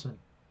Gerald Henderson.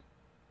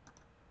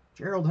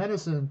 Gerald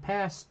Henderson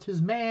passed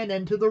his man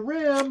into the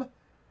rim.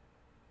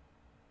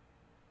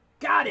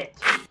 Got it.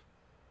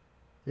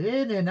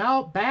 In and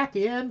out, back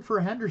in for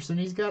Henderson.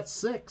 He's got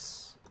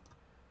 6.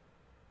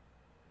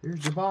 Here's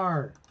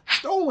Jabbar.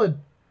 Stolen.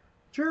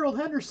 Gerald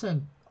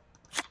Henderson.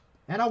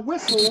 And a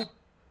whistle.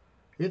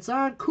 It's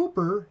on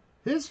Cooper,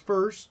 his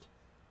first.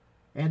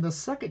 And the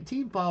second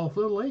team foul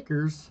for the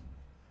Lakers.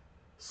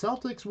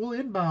 Celtics will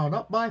inbound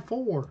up by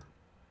 4.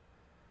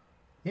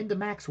 Into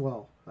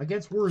Maxwell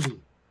against Worthy.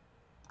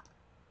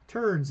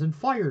 Turns and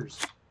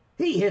fires.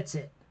 He hits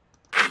it.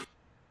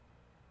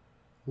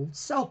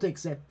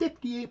 Celtics at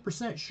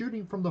 58%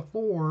 shooting from the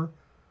floor.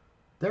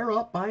 They're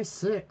up by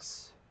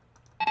 6.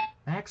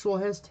 Maxwell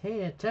has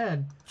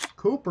 10.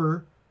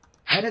 Cooper,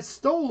 and it's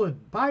stolen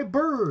by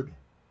Bird.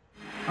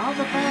 On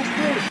the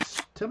fast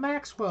break to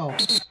Maxwell.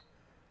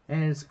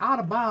 And it's out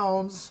of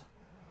bounds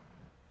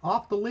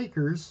off the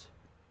Lakers.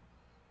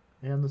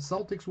 And the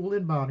Celtics will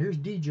inbound. Here's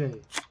DJ.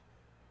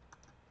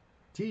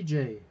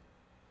 TJ.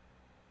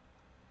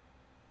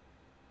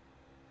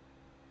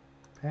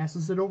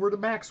 Passes it over to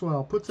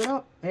Maxwell. Puts it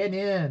up and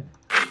in.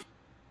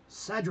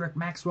 Cedric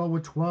Maxwell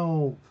with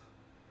 12.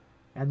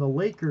 And the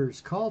Lakers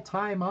call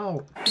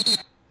timeout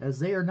as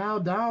they are now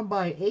down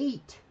by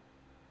 8.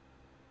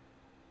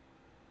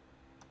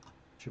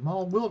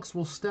 Jamal Wilkes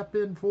will step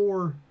in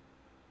for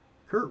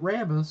Kurt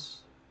Rambis.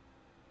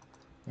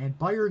 And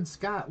Byron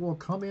Scott will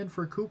come in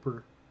for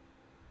Cooper.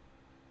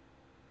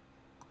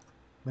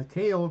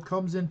 McHale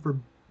comes in for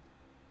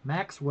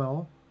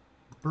Maxwell.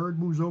 Bird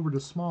moves over to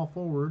small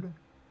forward.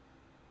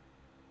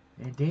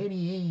 And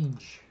Danny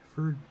Ainge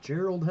for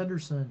Gerald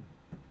Henderson.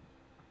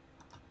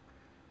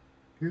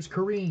 Here's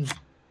Kareem.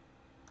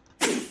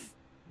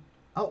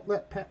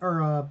 Outlet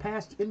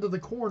passed into the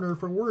corner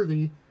for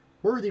Worthy.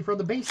 Worthy from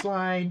the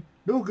baseline.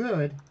 No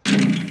good.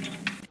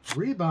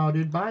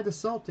 Rebounded by the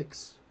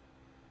Celtics.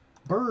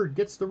 Bird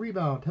gets the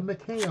rebound to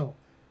McHale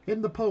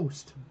in the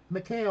post.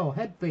 McHale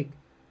head fake.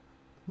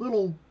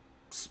 Little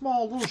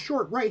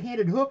short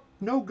right-handed hook.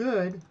 No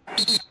good.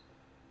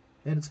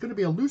 And it's going to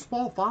be a loose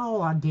ball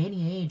foul on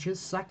Danny Ainge, his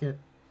second.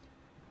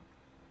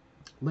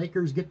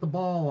 Lakers get the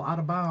ball out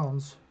of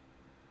bounds.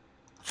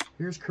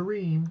 Here's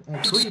Kareem. And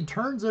Kareem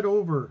turns it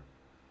over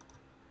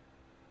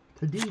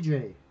to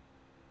DJ.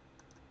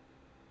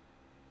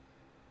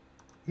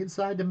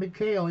 Inside to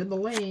McHale in the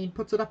lane.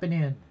 Puts it up and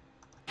in.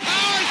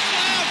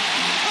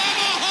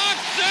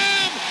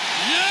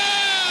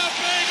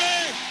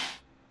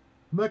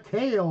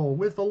 McHale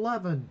with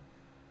 11.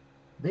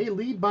 They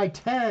lead by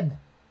 10.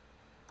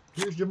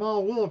 Here's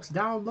Jamal Wilkes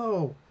down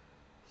low.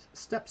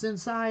 Steps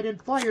inside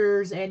and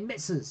fires and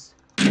misses.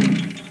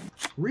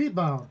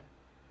 Rebound.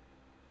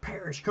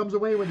 Parrish comes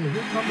away with it.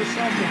 Here come the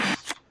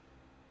Celtics.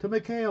 To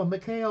McHale.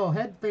 McHale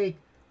head fake.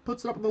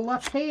 Puts it up with the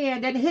left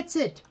hand and hits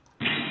it.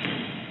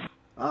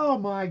 Oh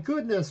my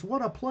goodness.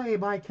 What a play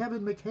by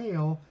Kevin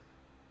McHale.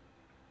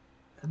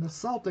 And the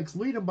Celtics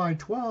lead them by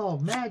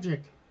 12.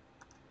 Magic.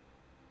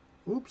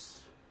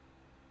 Oops.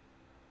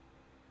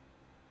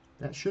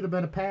 That should have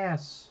been a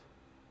pass.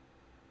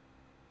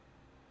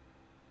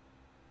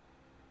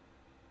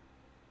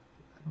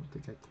 I don't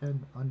think I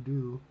can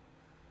undo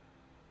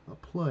a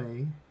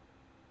play.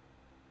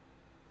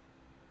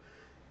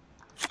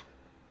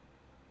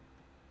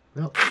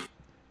 Well,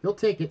 he'll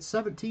take it.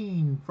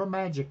 17 from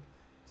Magic.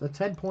 It's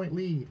a 10-point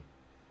lead.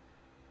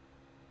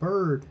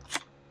 Bird.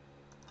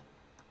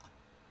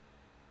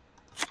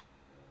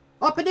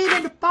 Up and in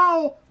and a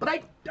foul.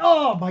 But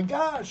oh my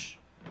gosh.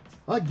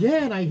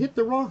 Again, I hit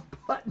the wrong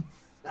button.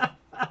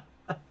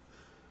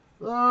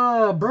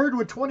 Oh, Bird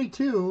with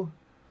 22.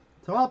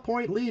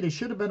 12-point lead. It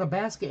should have been a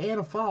basket and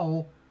a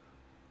foul.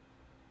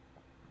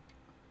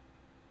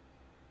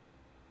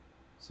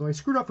 So I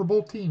screwed up for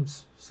both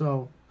teams.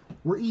 So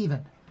we're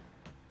even.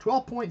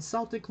 12-point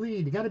Celtic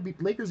lead.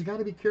 Lakers got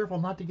to be careful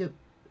not to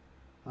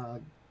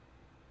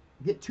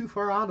get too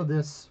far out of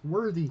this.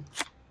 Worthy.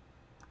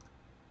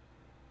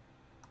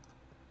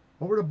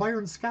 Over to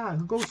Byron Scott,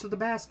 who goes to the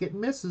basket,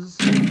 misses.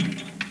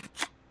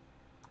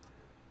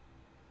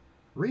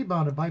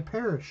 Rebounded by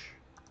Parrish.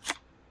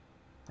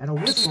 And a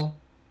whistle.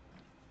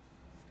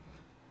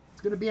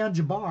 It's going to be on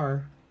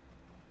Jabbar.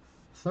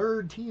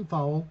 Third team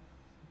foul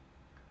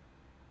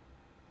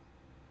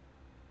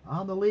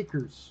on the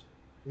Lakers.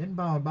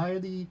 Inbound by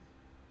the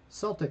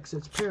Celtics.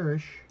 It's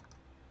Parrish.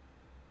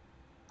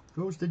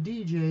 Goes to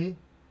DJ.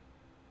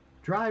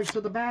 Drives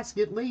to the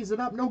basket. Lays it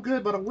up. No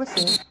good, but a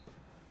whistle.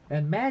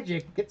 And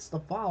Magic gets the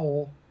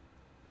foul.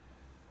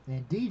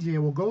 And DJ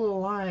will go to the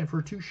line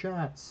for 2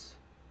 shots.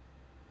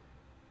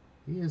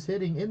 He is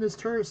hitting in this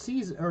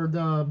season, or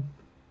the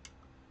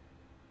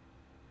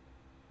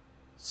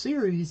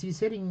series, he's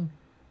hitting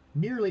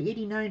nearly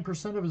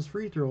 89% of his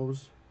free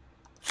throws.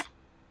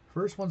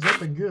 First one's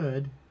up and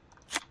good.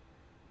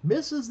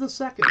 Misses the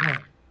second one.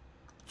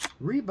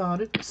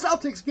 Rebounded.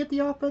 Celtics get the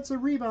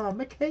offensive rebound.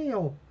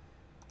 McHale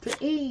to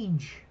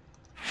Ainge.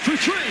 For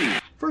 3.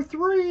 For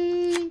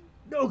 3.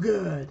 No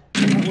good.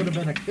 That would have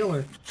been a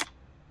killer.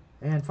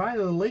 And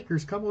finally the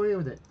Lakers come away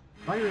with it.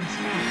 Byron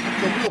Scott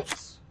up to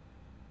Wilkes.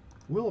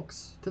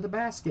 Wilkes to the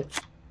basket.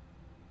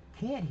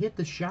 Can't hit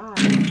the shot.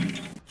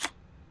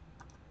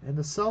 And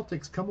the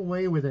Celtics come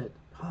away with it.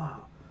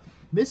 Oh,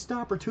 missed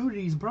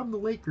opportunities from the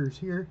Lakers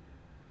here.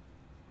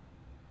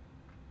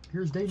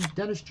 Here's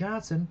Dennis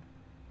Johnson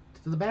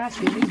to the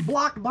basket. He's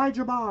blocked by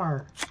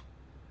Jabbar.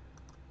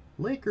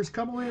 Lakers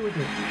come away with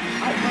it.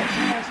 Outlet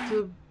pass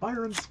to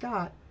Byron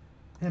Scott.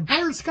 And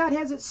Byron Scott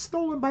has it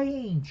stolen by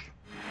Ainge.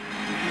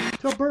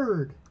 To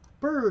Bird.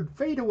 Bird,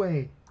 fade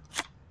away.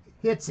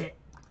 Hits it.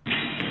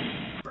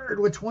 Bird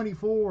with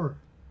 24.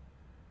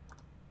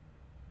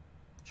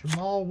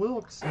 Jamal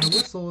Wilkes and a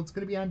whistle. It's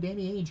going to be on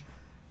Danny Ainge.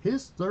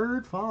 His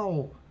third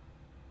foul.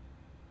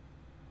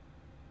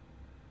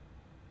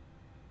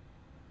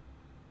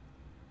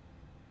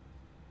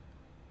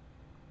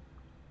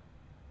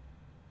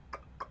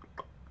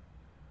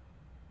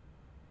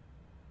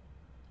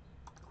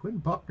 Quinn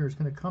Buckner is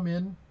going to come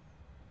in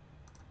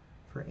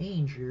for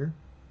Ainge here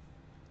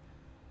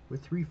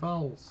with 3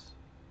 fouls.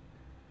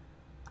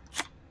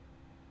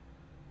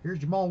 Here's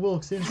Jamal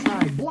Wilkes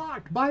inside.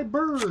 Blocked by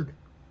Bird.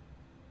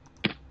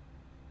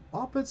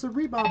 Offensive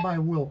rebound by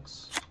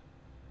Wilkes.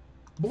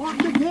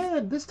 Blocked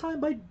again. This time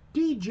by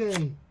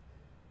DJ.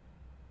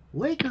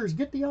 Lakers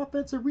get the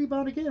offensive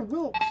rebound again.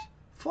 Wilkes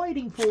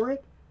fighting for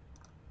it.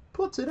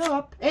 Puts it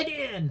up and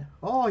in.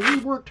 Oh, he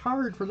worked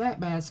hard for that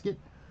basket.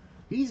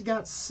 He's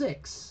got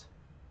 6.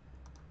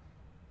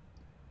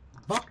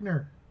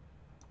 Buckner.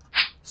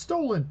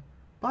 Stolen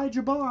by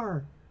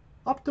Jabbar.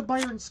 Up to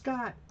Byron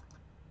Scott.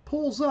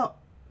 Pulls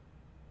up.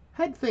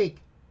 Head fake.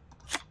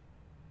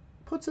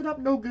 Puts it up,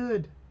 no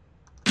good.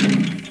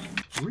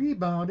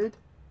 Rebounded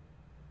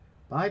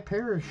by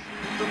Parrish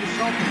from the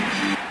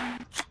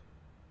Celtics.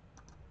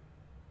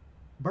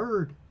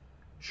 Bird.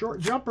 Short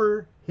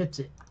jumper. Hits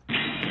it.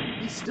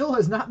 He still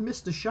has not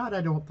missed a shot,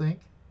 I don't think.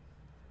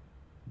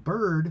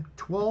 Bird,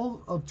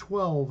 12 of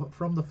 12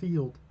 from the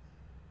field.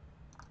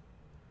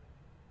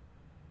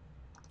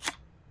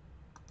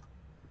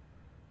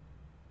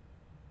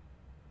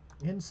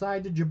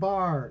 Inside to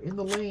Jabbar. In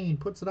the lane.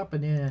 Puts it up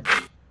and in.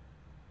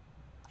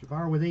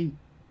 Jabbar with 8.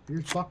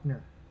 Here's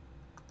Buckner.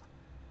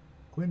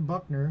 Quinn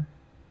Buckner.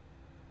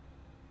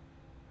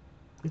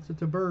 Gets it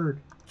to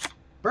Bird.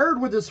 Bird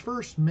with his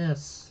first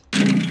miss.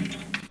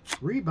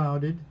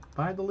 Rebounded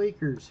by the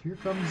Lakers. Here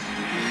comes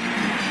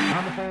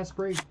on the fast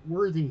break.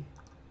 Worthy.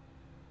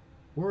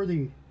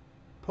 Worthy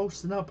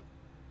posting up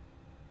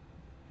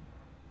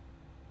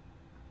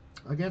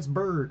against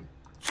Bird.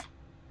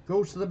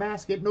 Goes to the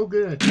basket. No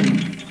good.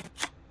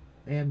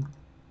 And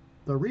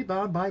the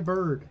rebound by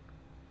Bird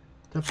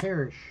to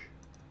Parrish.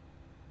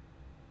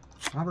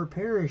 Robert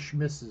Parrish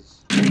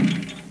misses.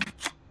 And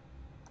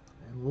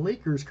the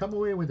Lakers come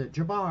away with it.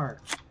 Jabbar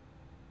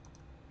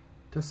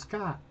to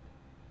Scott.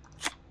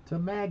 To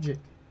Magic.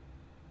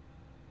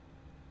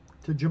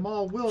 To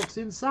Jamal Wilkes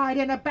inside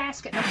and a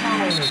basket and a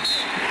foul.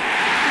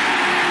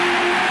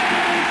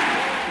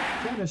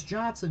 Dennis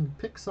Johnson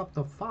picks up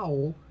the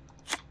foul.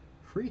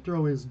 Free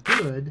throw is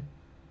good.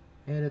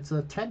 And it's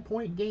a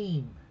 10-point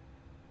game.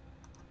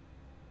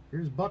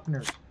 Here's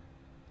Buckner.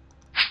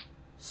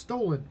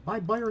 Stolen by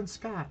Byron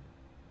Scott.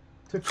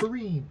 To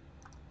Kareem.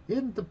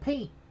 In the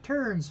paint.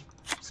 Turns.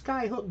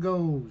 Skyhook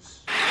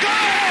goes.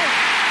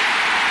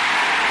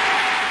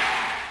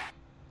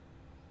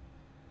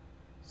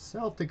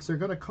 Celtics are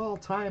going to call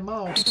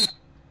timeout.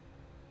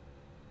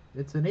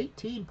 It's an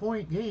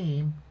 18-point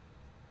game.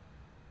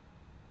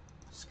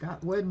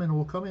 Scott Wedman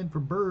will come in for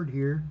Bird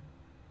here.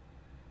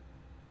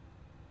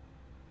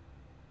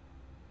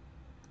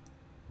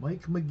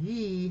 Mike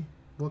McGee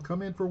will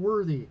come in for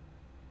Worthy.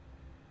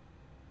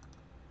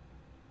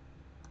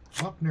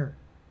 Buckner.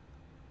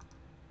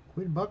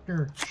 Quinn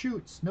Buckner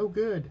shoots. No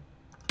good.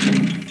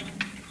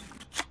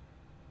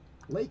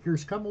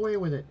 Lakers come away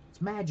with it.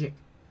 It's Magic.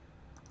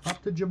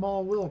 Up to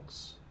Jamal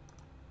Wilkes.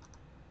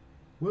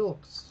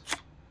 Wilkes.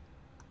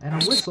 And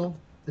a whistle.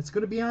 It's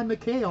going to be on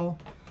McHale.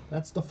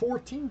 That's the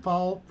 14th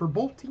foul for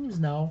both teams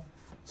now.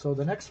 So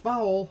the next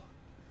foul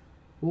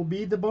will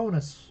be the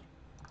bonus.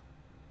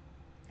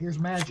 Here's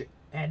Magic.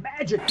 And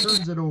Magic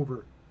turns it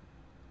over.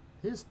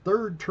 His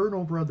 3rd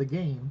turnover of the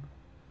game.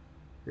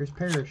 Here's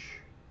Parrish.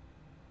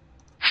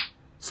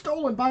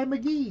 Stolen by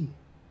McGee.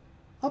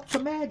 Up to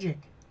Magic.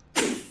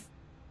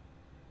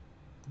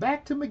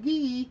 Back to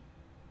McGee.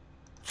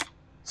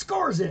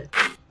 Scores it.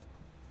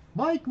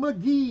 Mike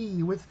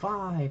McGee with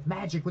 5.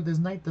 Magic with his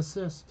 9th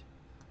assist.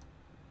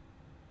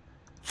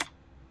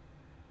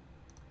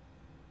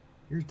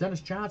 Here's Dennis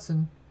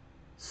Johnson.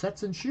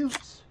 Sets and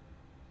shoots.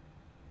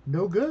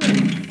 No good.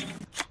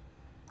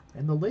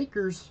 And the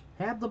Lakers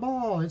have the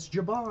ball. It's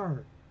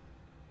Jabbar.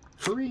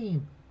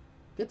 Kareem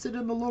gets it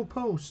in the low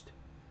post.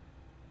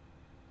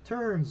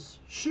 Turns.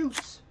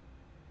 Shoots.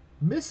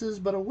 Misses,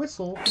 but a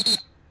whistle.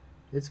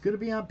 It's going to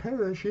be on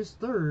Parrish, his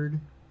 3rd.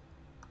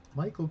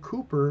 Michael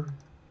Cooper,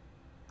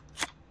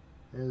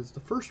 as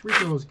the first free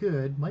throw is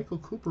good, Michael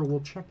Cooper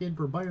will check in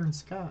for Byron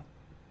Scott.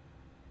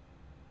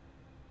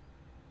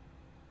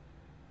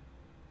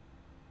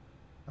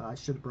 I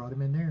should have brought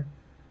him in there.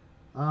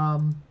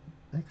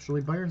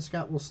 Actually, Byron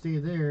Scott will stay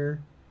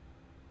there,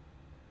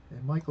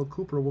 and Michael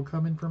Cooper will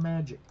come in for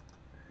Magic.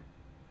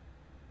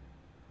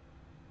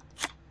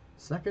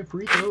 Second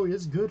free throw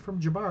is good from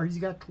Jabbar. He's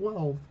got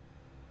 12.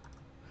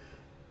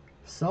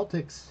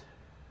 Celtics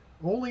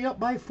only up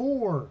by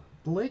 4.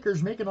 The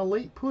Lakers making a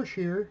late push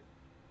here.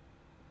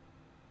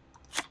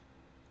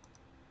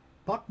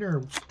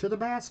 Buckner to the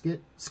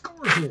basket.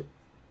 Scores it.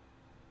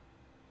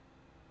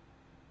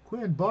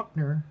 Quinn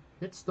Buckner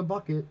hits the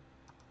bucket.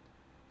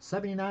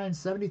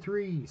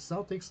 79-73.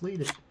 Celtics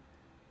lead it.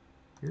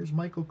 Here's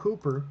Michael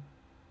Cooper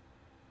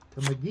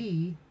to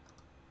McGee.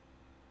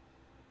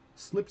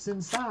 Slips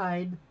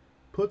inside.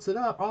 Puts it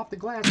up. Off the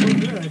glass. No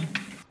good.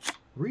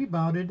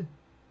 Rebounded.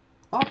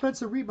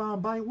 Offensive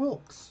rebound by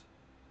Wilkes.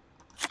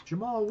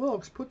 Jamal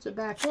Wilkes puts it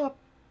back up.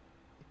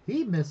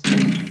 He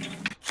misses.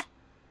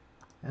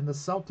 And the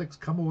Celtics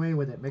come away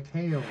with it.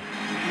 McHale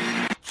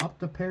up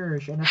to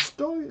Parrish. And a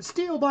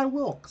steal by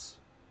Wilkes.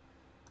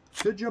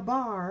 To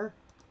Jabbar.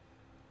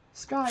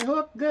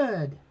 Skyhook,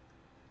 good.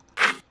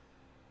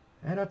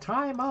 And a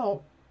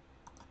timeout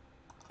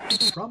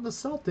from the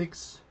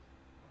Celtics.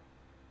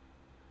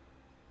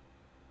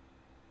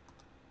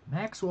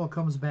 Maxwell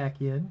comes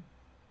back in.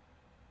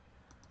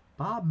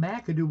 Bob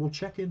McAdoo will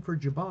check in for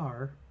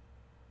Jabbar.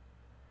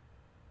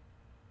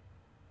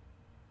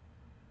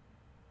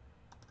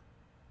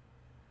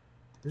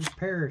 Here's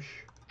Parrish.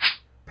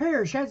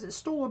 Parrish has it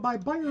stolen by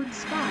Byron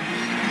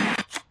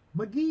Scott.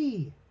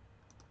 McGee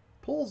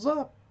pulls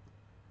up.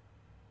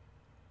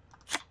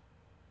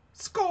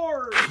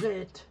 Scores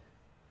it.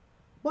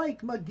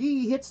 Mike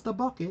McGee hits the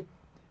bucket.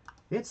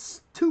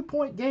 It's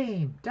 2-point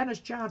game. Dennis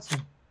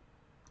Johnson.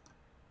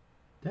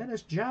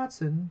 Dennis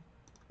Johnson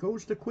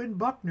goes to Quinn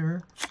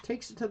Buckner.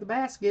 Takes it to the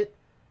basket.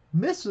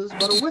 Misses,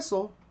 but a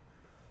whistle.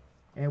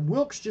 And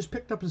Wilkes just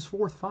picked up his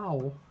 4th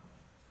foul.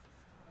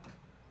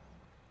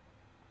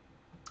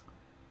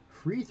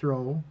 Free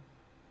throw.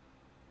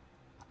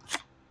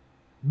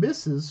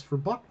 Misses for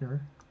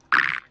Buckner.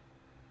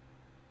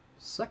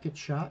 Second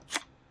shot.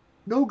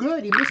 No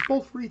good. He missed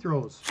both free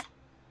throws.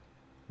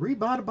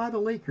 Rebounded by the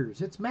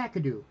Lakers. It's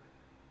McAdoo.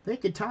 They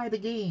could tie the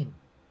game.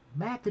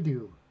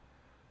 McAdoo.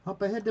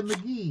 Up ahead to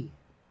McGee.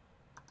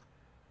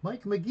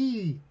 Mike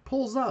McGee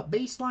pulls up.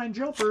 Baseline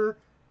jumper.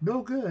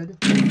 No good.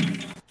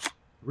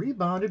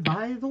 Rebounded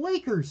by the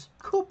Lakers.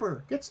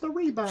 Cooper gets the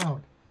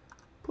rebound.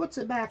 Puts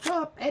it back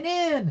up and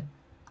in.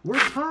 We're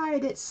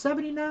tied at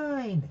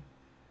 79.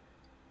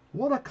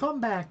 What a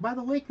comeback by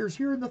the Lakers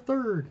here in the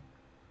 3rd.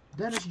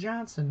 Dennis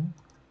Johnson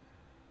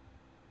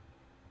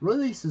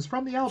releases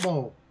from the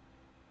elbow.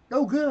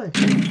 No good.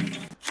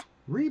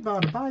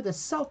 Rebounded by the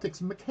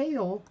Celtics.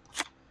 McHale.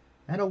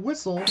 And a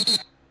whistle.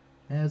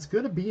 And it's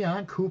going to be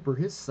on Cooper,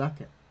 his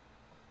 2nd.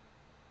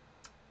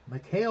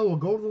 McHale will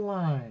go to the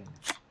line.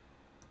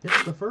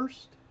 Hits the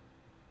first.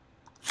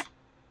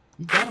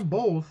 He got them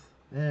both.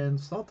 And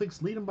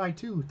Celtics lead them by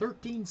 2.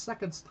 13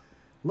 seconds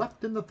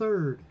left in the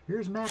 3rd.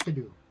 Here's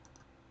McAdoo.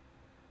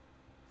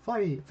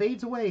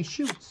 Fades away.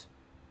 Shoots.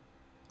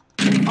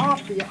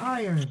 Off the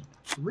iron.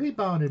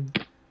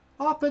 Rebounded.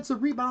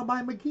 Offensive rebound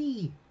by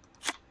McGee.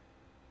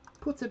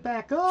 Puts it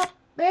back up.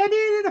 And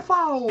in a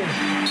foul.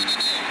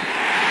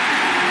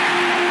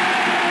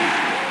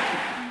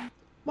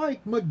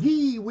 Mike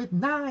McGee with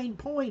 9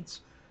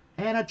 points.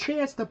 And a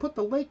chance to put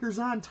the Lakers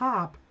on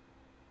top.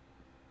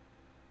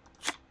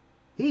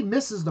 He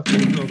misses the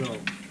free throw, though.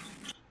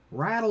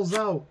 Rattles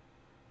out.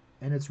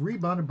 And it's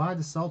rebounded by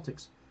the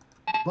Celtics.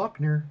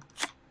 Buckner.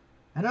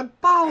 And a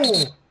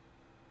foul.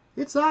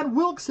 It's on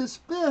Wilkes, his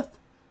 5th.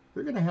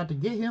 They're going to have to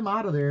get him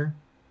out of there.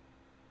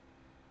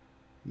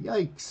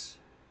 Yikes.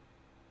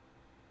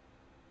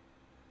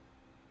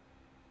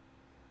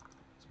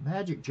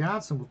 Magic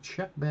Johnson will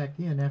check back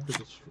in after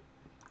this.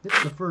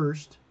 Hits the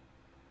first.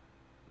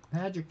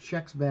 Magic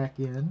checks back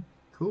in.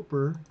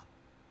 Cooper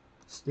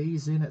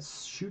stays in at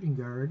shooting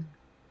guard.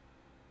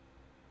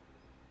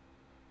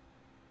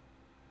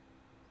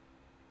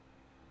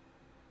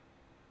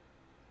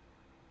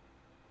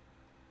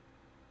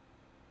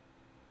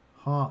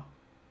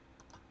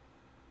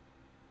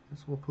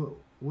 This will put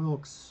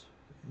Wilkes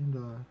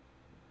into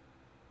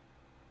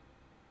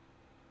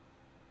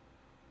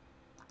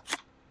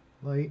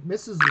late.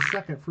 Misses the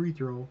 2nd free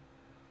throw.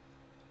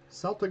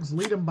 Celtics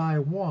lead them by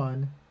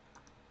 1.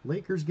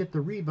 Lakers get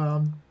the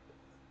rebound.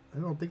 I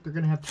don't think they're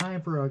going to have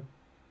time for a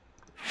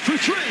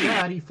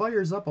shot. He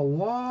fires up a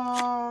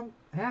long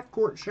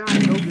half-court shot.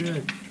 No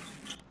good.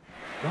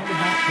 Down the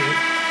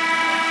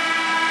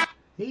back court.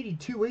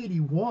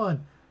 82-81.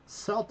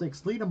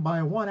 Celtics lead them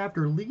by 1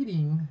 after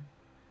leading,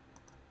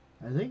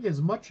 I think, as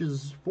much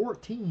as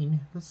 14.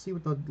 Let's see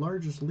what the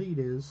largest lead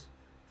is.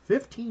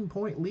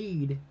 15-point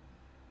lead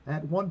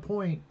at one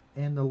point,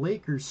 and the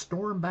Lakers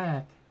storm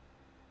back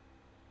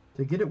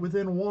to get it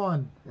within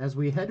 1 as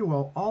we head to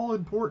an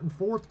all-important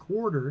 4th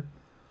quarter.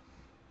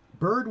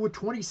 Bird with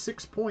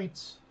 26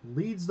 points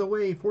leads the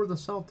way for the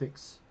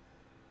Celtics.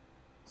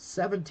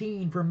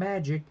 17 for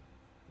Magic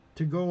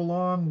to go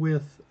along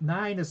with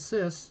 9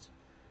 assists.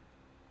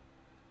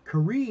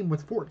 Kareem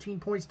with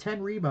 14 points,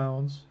 10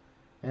 rebounds.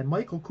 And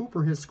Michael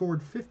Cooper has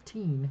scored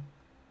 15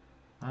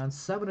 on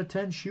 7 of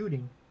 10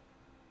 shooting.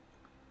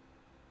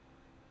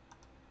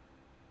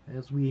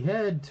 As we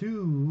head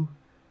to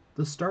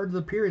the start of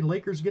the period,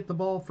 Lakers get the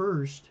ball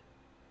first.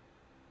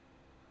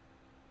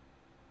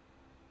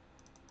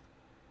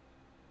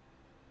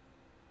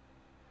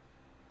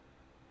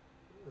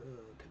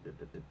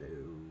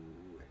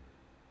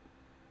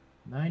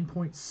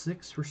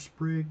 $9.6 for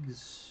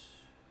Spriggs.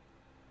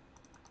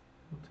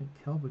 I don't think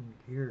Kelvin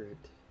Garrett.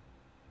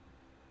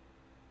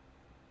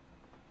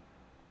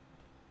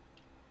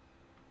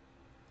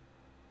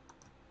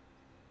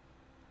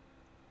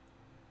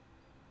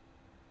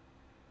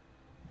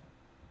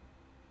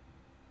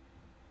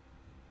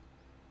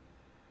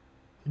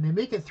 Can they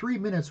make it 3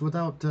 minutes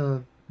without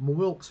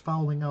Wilkes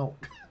fouling out?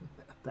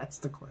 That's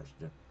the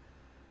question.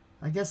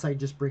 I guess I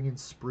just bring in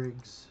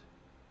Spriggs.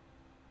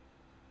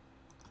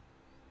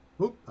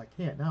 Oop, I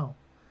can't now.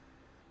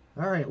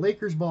 All right,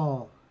 Lakers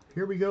ball.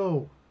 Here we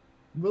go.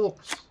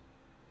 Wilkes.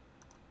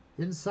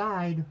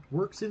 Inside.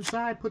 Works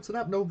inside. Puts it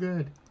up. No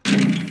good.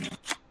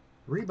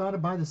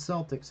 Rebounded by the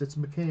Celtics. It's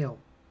McHale.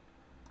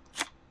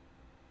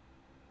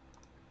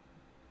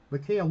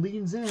 McHale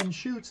leans in,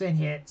 shoots, and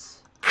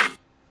hits.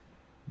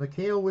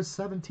 McHale with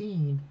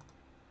 17.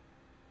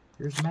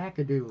 Here's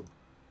McAdoo.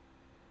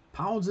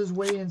 Pounds his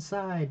way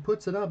inside.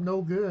 Puts it up.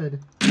 No good.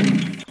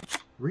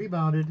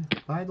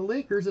 Rebounded by the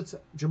Lakers. It's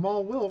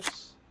Jamal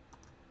Wilkes.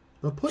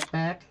 The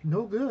putback,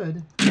 no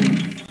good.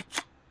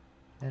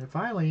 And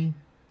finally,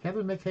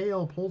 Kevin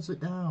McHale pulls it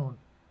down.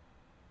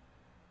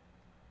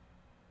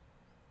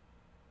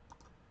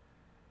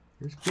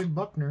 Here's Quinn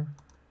Buckner.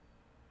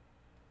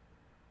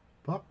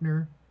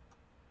 Buckner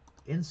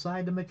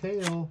inside to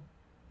McHale.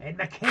 And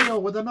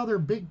McHale with another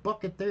big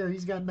bucket there.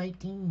 He's got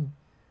 19.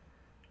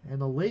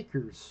 And the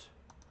Lakers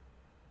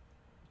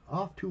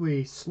off to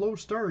a slow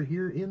start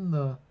here in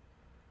the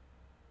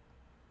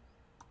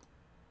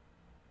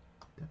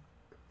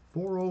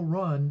 4-0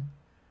 run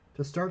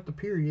to start the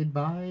period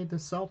by the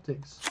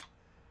Celtics.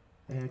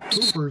 And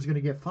Cooper is going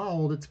to get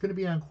fouled. It's going to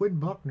be on Quinn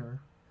Buckner.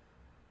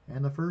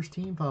 And the first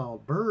team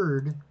foul.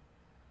 Bird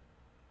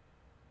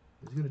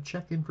is going to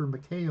check in for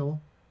McHale.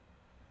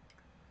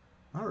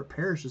 Robert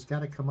Parrish has got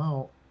to come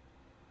out.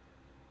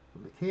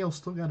 But McHale's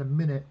still got a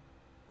minute.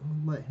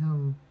 We'll let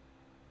him.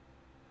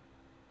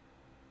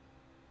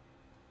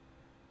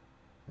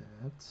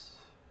 That's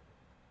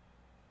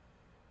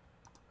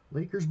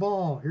Lakers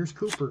ball. Here's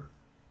Cooper.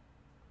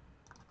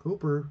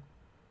 Cooper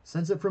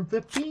sends it from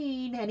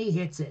 15 and he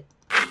hits it.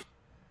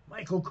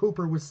 Michael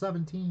Cooper with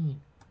 17.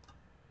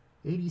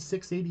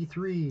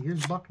 86-83.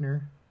 Here's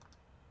Buckner.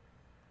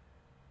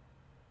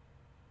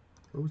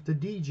 Goes to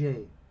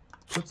DJ.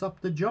 Puts up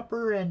the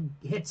jumper and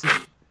hits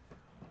it.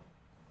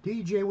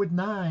 DJ with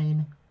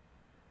 9.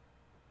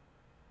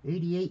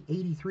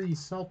 88-83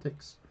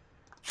 Celtics.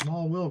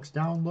 Jamal Wilkes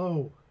down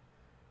low.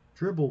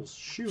 Dribbles,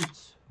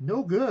 shoots.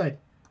 No good.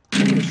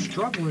 He is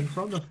struggling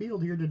from the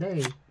field here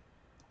today.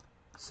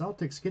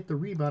 Celtics get the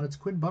rebound. It's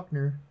Quinn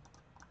Buckner.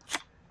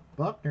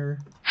 Buckner.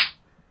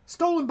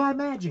 Stolen by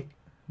Magic.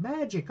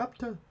 Magic up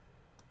to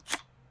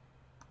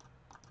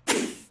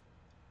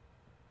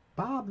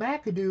Bob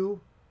McAdoo.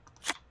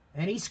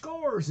 And he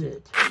scores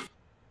it.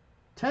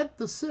 10th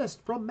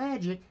assist from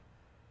Magic.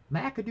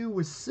 McAdoo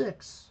was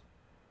 6.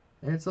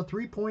 And it's a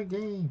 3-point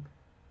game.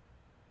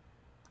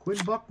 Quinn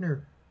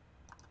Buckner.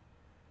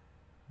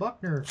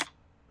 Buckner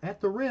at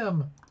the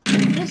rim.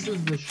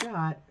 Misses the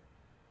shot.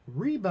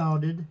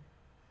 Rebounded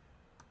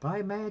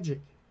by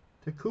Magic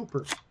to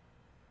Cooper.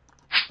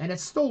 And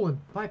it's stolen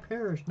by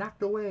Parrish.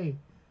 Knocked away.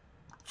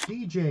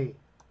 DJ.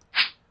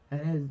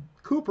 And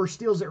Cooper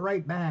steals it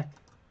right back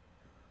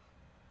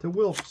to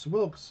Wilkes.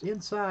 Wilkes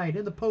inside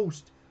in the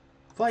post.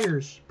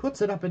 Fires.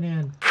 Puts it up and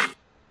in.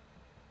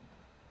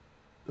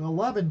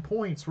 11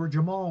 points for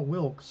Jamal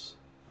Wilkes.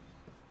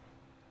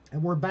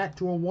 And we're back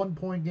to a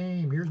 1-point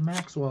game. Here's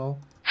Maxwell.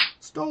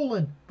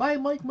 Stolen by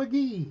Mike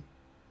McGee.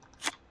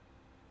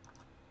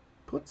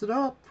 Puts it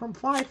up from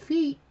 5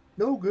 feet.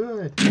 No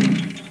good.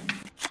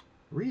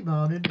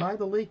 Rebounded by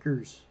the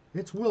Lakers.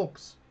 It's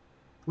Wilkes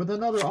with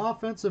another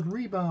offensive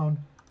rebound.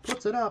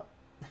 Puts it up.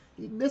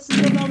 He misses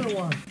another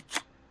one.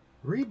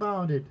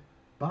 Rebounded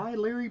by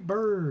Larry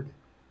Bird.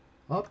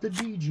 Up to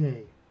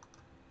DJ.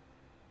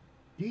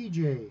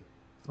 DJ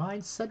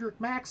finds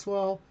Cedric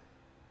Maxwell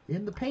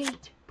in the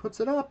paint. Puts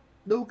it up.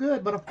 No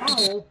good, but a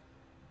foul.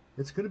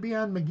 It's going to be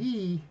on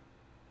McGee.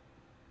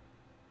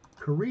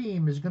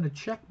 Kareem is going to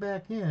check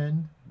back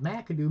in.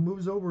 McAdoo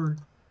moves over.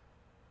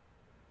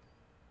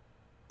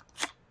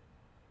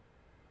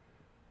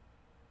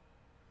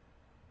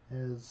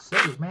 As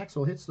Cedric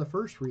Maxwell hits the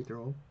first free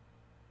throw.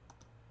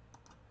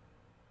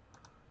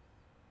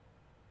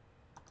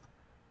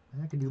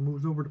 McAdoo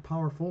moves over to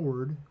power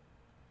forward.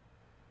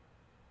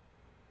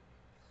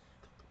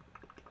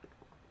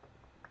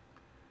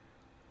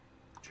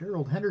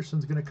 Gerald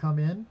Henderson's going to come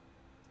in.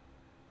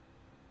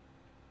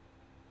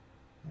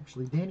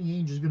 Actually, Danny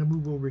Ainge is going to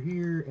move over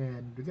here,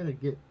 and we're going to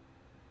get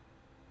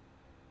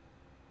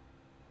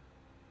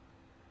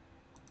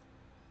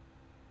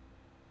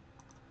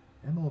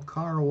ML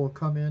Carr will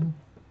come in.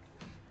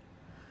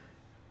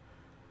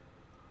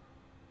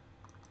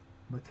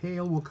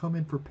 McHale will come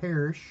in for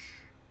Parrish.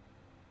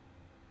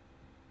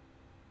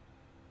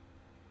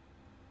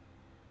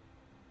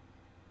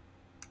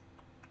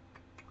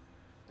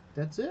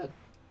 That's it.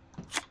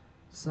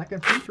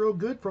 Second free throw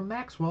good from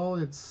Maxwell.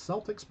 It's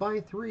Celtics by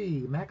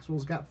 3.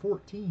 Maxwell's got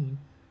 14.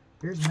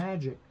 Here's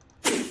Magic.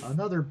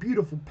 Another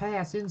beautiful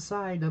pass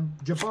inside of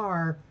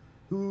Jabbar,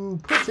 who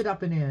puts it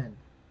up and in.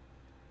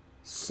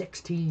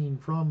 16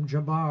 from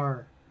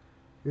Jabbar.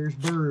 Here's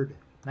Bird.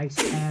 Nice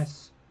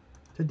pass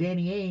to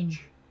Danny Ainge.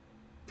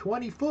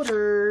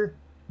 20-footer.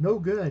 No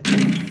good.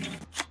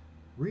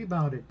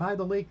 Rebounded by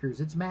the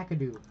Lakers. It's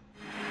McAdoo.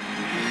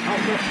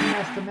 Outlet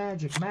pass to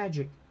Magic.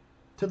 Magic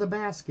to the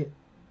basket.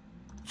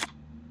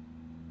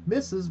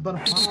 Misses, but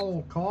a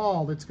foul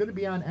called. It's going to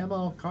be on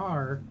ML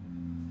Carr.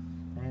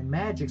 And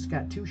Magic's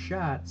got 2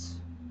 shots.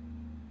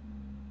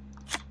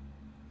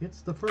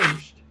 Hits the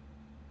first.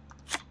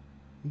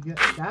 He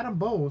got them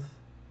both.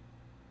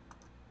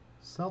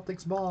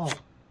 Celtics ball.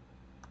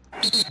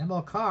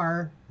 ML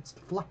Carr. It's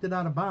deflected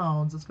out of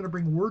bounds. It's going to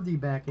bring Worthy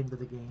back into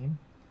the game.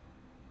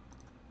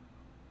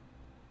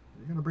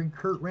 They're going to bring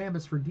Kurt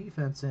Rambis for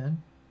defense in.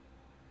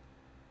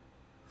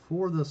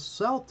 For the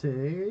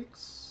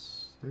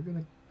Celtics, they're going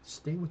to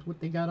stay with what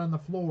they got on the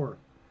floor.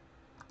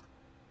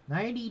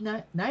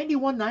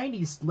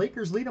 91-90.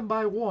 Lakers lead them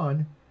by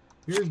 1.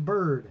 Here's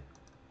Bird.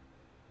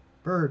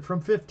 Bird from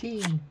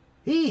 15.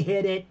 He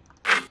hit it.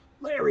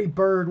 Larry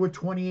Bird with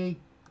 28.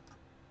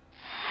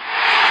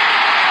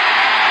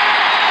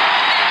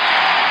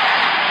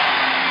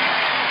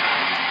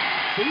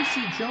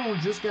 Casey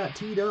Jones just got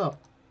teed up.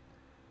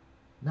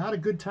 Not a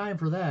good time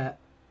for that.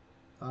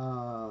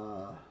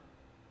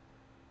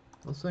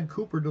 Let's send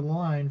Cooper to the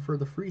line for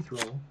the free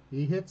throw.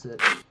 He hits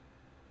it.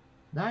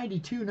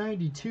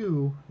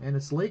 92-92, and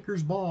it's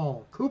Lakers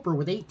ball. Cooper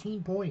with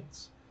 18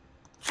 points.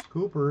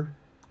 Cooper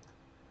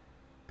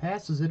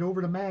passes it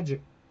over to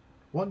Magic.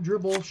 One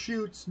dribble,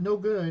 shoots, no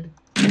good.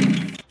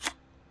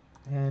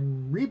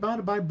 And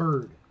rebounded by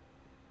Bird.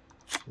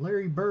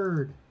 Larry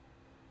Bird.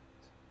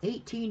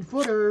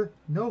 18-footer,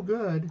 no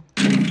good.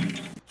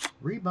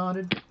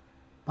 Rebounded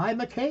by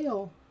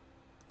McHale.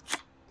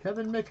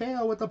 Kevin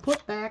McHale with a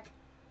putback.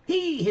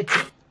 He hits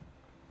it.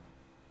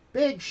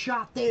 Big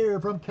shot there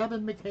from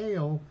Kevin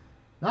McHale.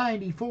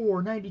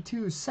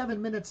 94-92, 7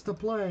 minutes to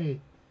play.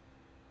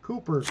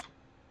 Cooper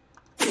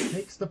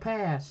makes the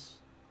pass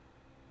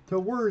to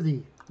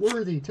Worthy.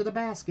 Worthy to the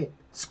basket.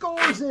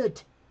 Scores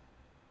it!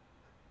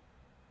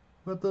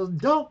 With the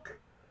dunk.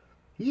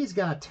 He's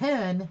got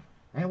 10,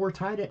 and we're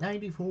tied at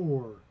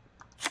 94.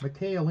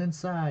 McHale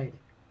inside.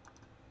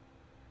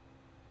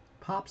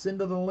 Pops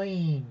into the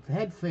lane.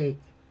 Head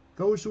fake.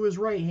 Goes to his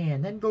right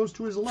hand, then goes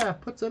to his left.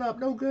 Puts it up.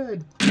 No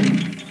good.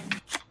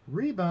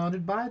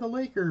 Rebounded by the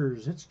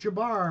Lakers. It's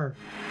Jabbar.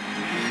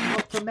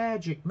 Up to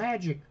Magic.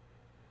 Magic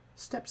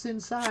steps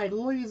inside.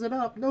 Lays it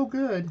up. No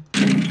good.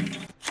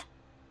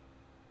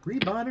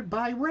 Rebounded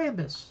by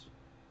Rambis.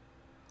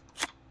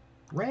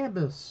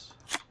 Rambis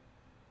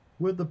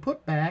with the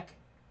putback.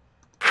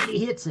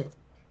 He hits it.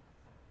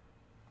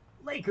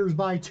 Lakers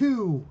by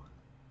 2.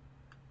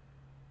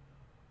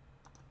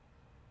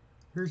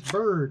 Here's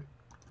Bird.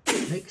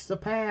 Makes the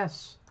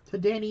pass to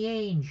Danny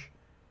Ainge.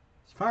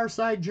 Far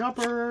side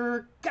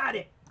jumper. Got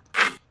it.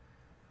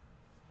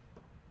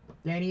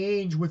 Danny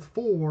Ainge with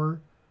 4.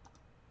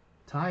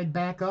 Tied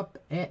back up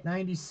at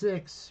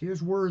 96.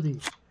 Here's Worthy.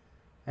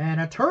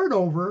 And a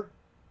turnover.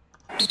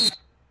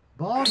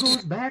 Ball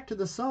goes back to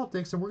the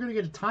Celtics, and we're going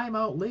to get a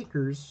timeout,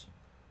 Lakers.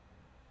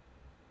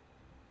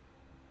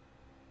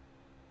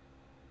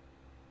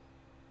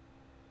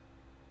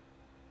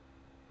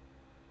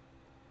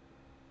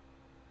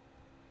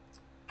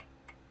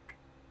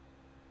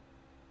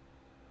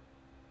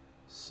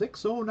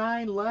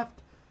 .609 left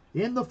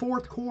in the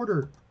fourth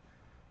quarter.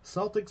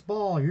 Celtics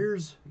ball.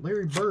 Here's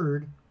Larry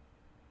Bird.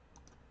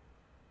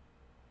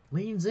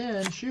 Leans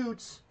in,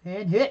 shoots,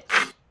 and hits.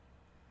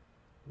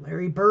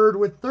 Larry Bird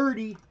with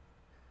 30.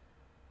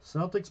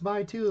 Celtics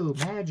by 2.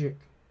 Magic.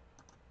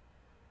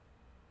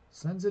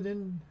 Sends it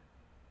in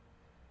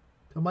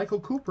to Michael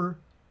Cooper.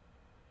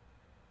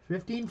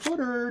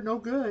 15-footer, no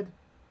good.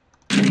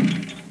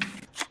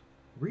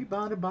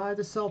 Rebounded by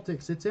the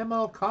Celtics. It's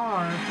ML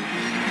Carr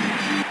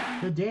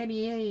to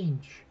Danny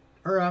Ainge.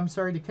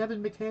 To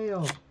Kevin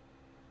McHale.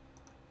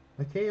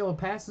 McHale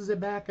passes it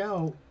back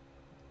out.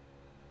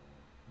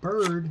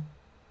 Bird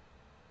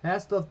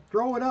has to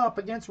throw it up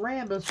against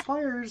Rambis.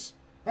 Fires,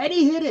 and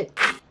he hit it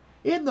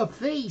in the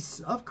face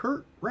of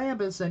Kurt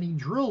Rambis, and he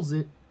drills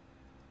it.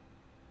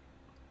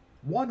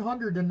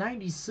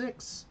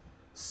 100-96.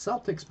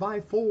 Celtics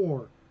by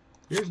 4.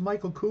 Here's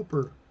Michael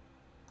Cooper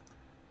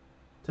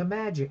to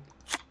Magic.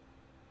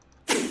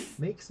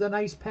 Makes the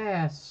nice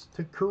pass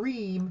to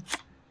Kareem.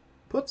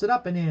 Puts it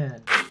up and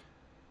in.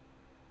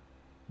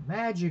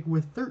 Magic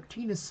with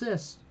 13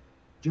 assists.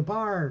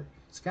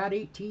 Jabbar's got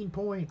 18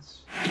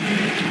 points. The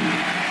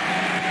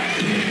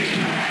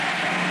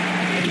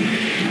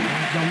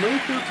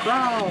Laker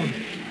crowd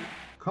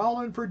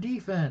calling for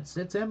defense.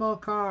 It's ML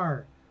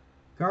Carr.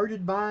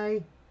 Guarded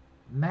by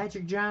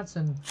Magic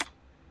Johnson.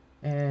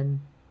 And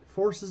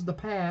forces the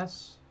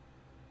pass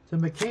to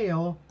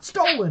McHale.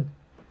 Stolen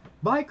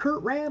by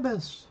Kurt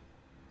Rambis.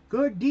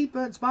 Good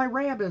defense by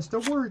Rambis to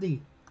Worthy.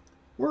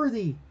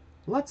 Worthy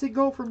lets it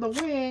go from the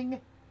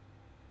wing.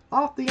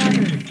 Off the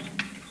iron.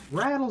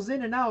 Rattles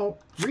in and out.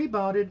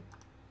 Rebounded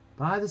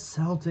by the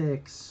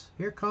Celtics.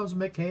 Here comes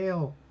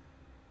McHale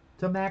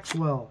to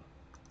Maxwell.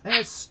 And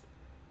it's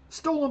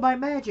stolen by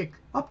Magic.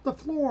 Up the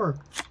floor.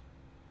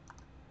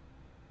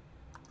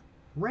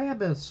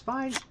 Rambis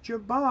finds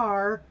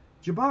Jabbar.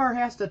 Jabbar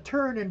has to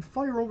turn and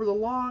fire over the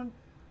long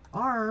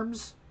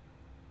arms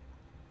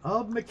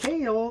of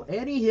McHale,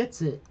 and he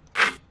hits it.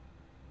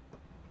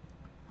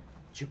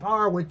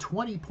 Jabbar with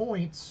 20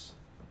 points.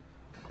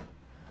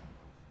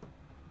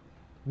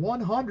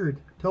 100-100.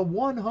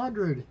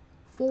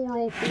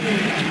 4:04.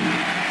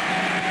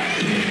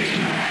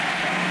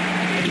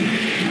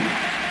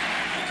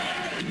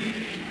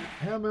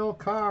 ML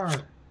Carr.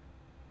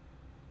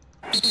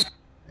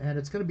 And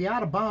it's going to be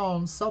out of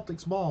bounds.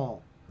 Celtics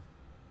ball.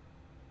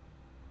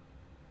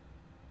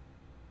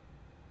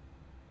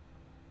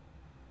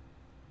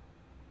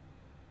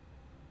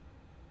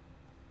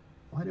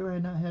 Why do I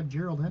not have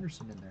Gerald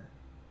Henderson in there?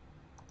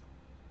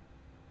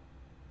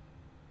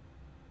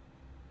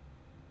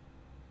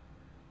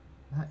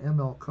 Not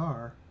ML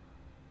Carr.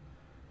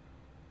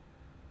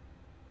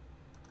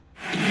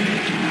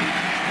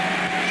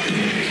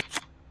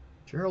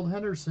 Gerald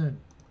Henderson.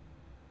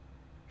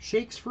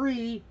 Shakes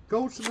free,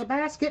 goes to the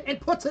basket, and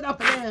puts it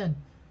up and in.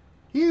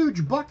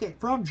 Huge bucket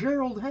from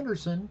Gerald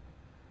Henderson.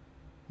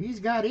 He's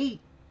got 8,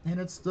 and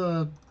it's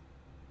the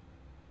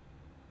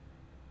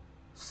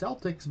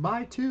Celtics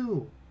by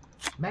 2.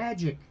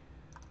 Magic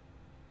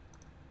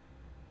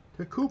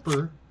to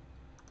Cooper.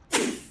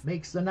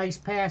 Makes the nice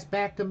pass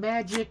back to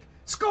Magic.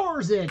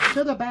 Scores it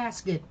to the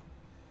basket.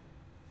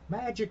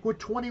 Magic with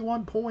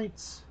 21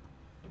 points.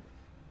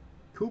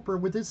 Cooper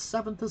with his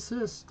 7th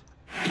assist.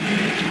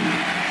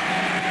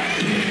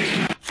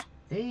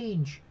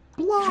 Ainge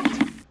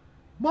blocked.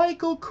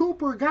 Michael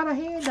Cooper got a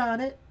hand on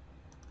it.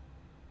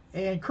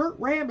 And Kurt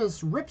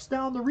Rambis rips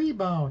down the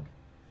rebound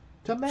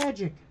to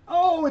Magic.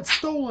 Oh, it's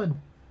stolen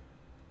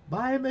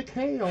by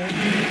McHale.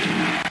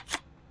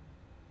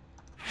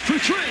 For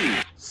 3.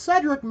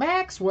 Cedric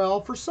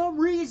Maxwell, for some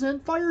reason,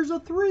 fires a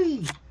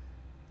 3.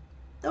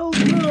 Oh,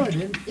 good.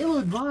 An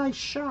ill-advised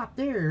shot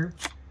there.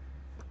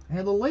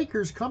 And the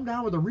Lakers come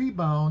down with a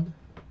rebound.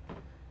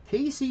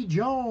 Casey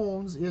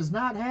Jones is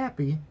not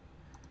happy.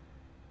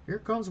 Here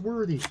comes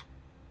Worthy.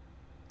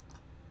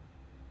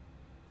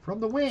 From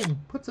the wing.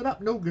 Puts it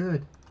up. No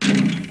good.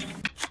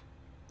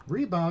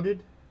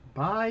 Rebounded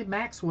by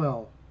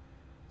Maxwell.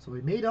 So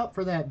he made up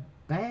for that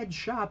bad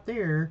shot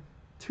there.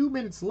 2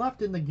 minutes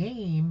left in the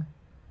game.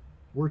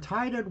 We're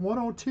tied at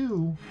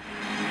 102.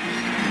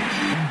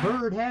 And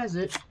Bird has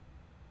it.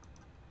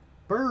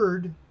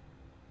 Bird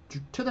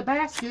to the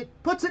basket.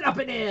 Puts it up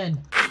and in.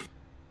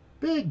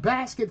 Big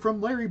basket from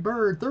Larry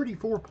Bird.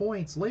 34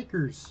 points.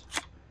 Lakers.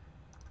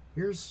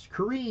 Here's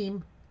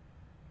Kareem.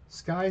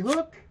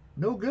 Skyhook.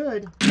 No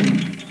good.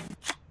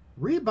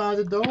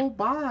 Rebounded, though,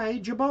 by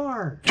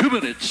Jabbar. 2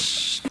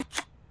 minutes.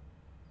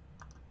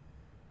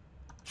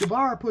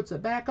 Jabbar puts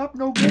it back up.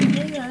 No good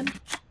again.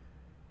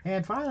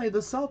 And finally, the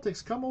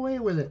Celtics come away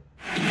with it.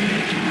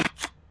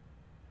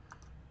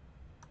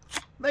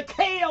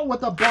 McHale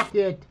with a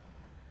bucket.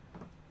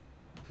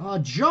 A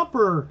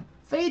jumper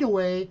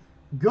fadeaway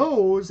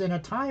goes, and a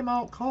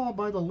timeout called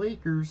by the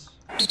Lakers.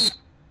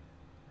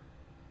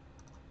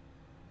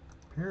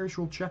 Parrish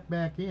will check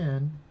back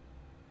in.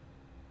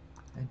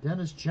 And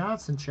Dennis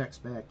Johnson checks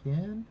back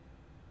in.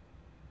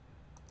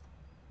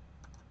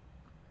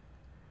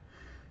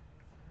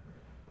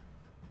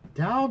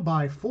 Down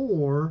by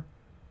 4.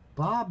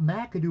 Bob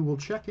McAdoo will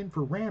check in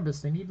for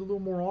Rambis. They need a little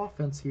more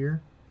offense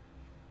here.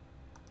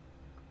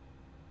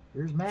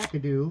 Here's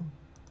McAdoo.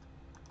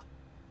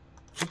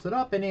 Puts it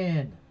up and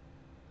in.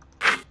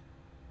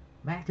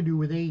 McAdoo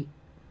with 8.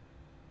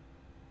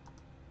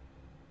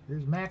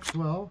 Here's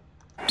Maxwell.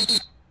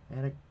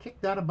 And it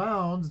kicked out of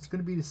bounds. It's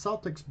going to be the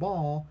Celtics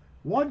ball.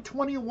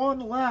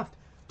 1:21 left.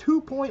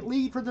 2-point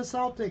lead for the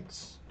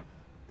Celtics.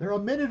 They're a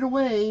minute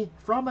away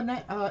from an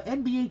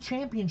NBA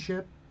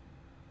championship.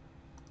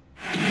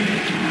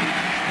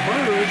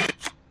 Bird.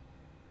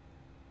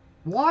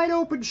 Wide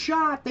open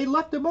shot. They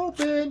left him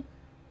open.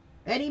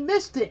 And he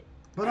missed it.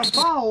 But a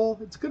foul.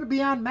 It's going to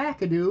be on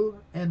McAdoo.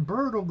 And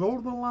Bird will go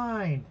to the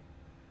line.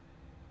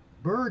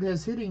 Bird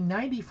has hitting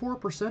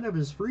 94% of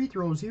his free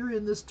throws here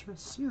in this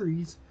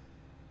series.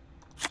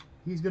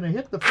 He's going to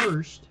hit the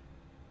first.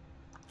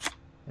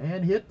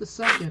 And hit the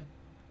second.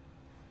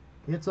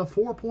 It's a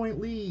 4-point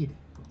lead.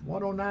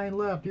 1:09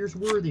 left. Here's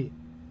Worthy.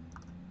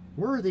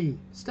 Worthy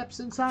steps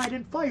inside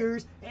and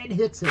fires and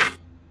hits it.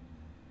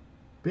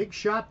 Big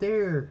shot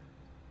there.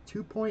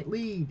 2-point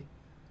lead.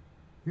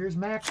 Here's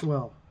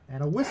Maxwell.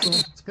 And a whistle.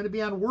 It's going to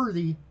be on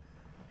Worthy.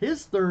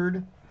 His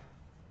third.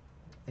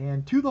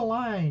 And to the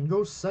line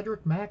goes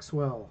Cedric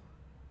Maxwell.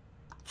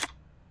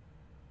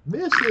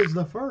 Misses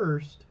the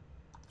first.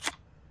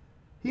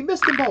 He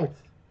missed them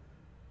both.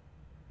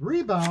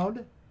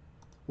 Rebound.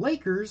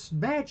 Lakers.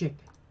 Magic.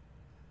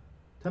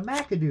 To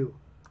McAdoo.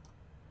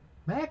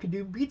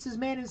 McAdoo beats his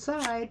man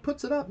inside.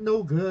 Puts it up.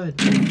 No good.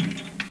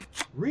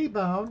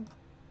 Rebound.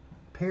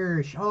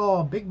 Parrish.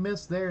 Oh, big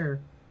miss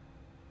there.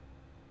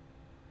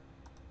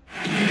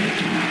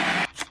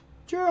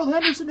 Gerald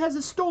Henderson has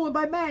it stolen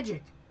by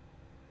Magic.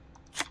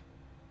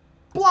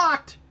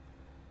 Blocked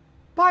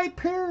by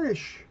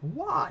Parrish.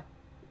 What?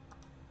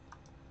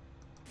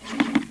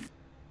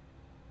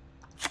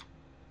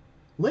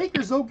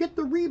 Lakers, though, get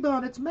the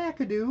rebound. It's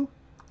McAdoo.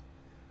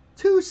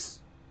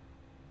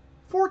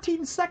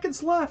 14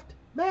 seconds left.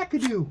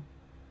 McAdoo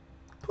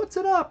puts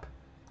it up.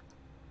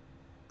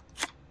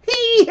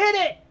 He hit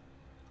it.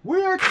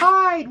 We are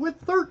tied with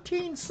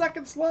 13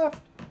 seconds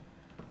left.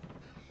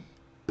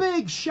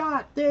 Big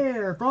shot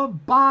there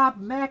from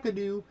Bob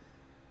McAdoo.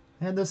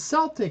 And the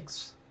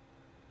Celtics,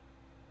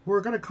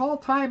 we're going to call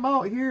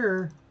timeout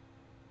here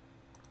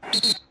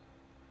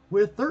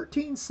with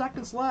 13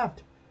 seconds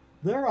left.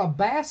 They're a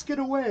basket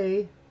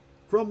away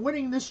from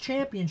winning this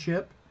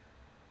championship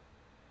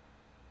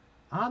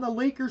on the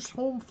Lakers'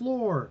 home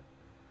floor.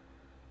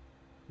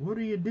 What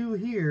do you do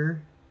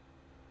here?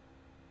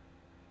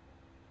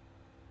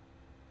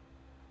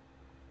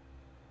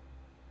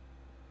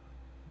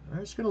 All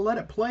I'm just going to let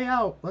it play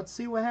out. Let's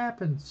see what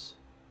happens.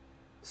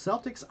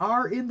 Celtics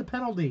are in the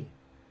penalty.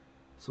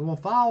 So a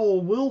foul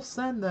will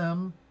send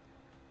them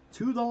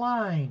to the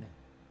line.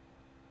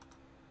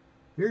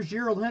 Here's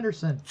Gerald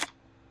Henderson.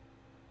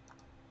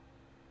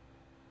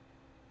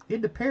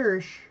 Into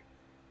Parrish.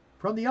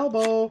 From the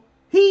elbow.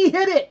 He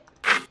hit it!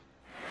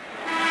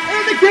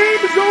 And the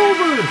game is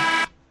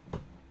over!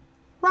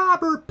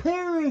 Robert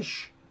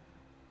Parrish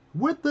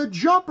with the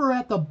jumper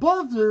at the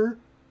buzzer.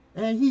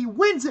 And he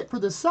wins it for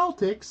the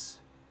Celtics.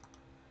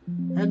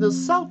 And the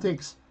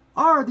Celtics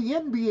are the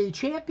NBA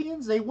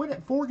champions. They win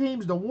it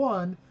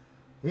 4-1.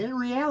 In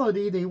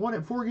reality, they won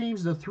it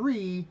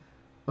 4-3.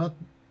 But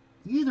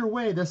either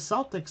way, the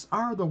Celtics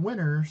are the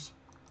winners.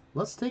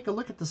 Let's take a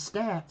look at the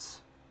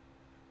stats.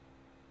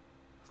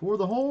 For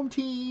the home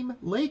team,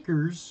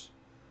 Lakers,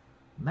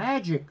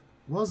 Magic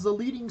was the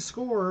leading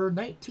scorer,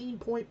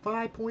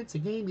 19.5 points a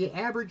game. You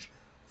average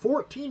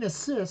 14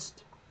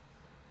 assists.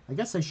 I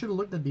guess I should have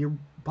looked at the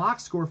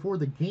box score for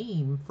the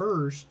game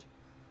first.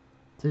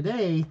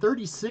 Today,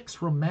 36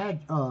 from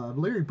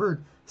Larry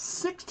Bird,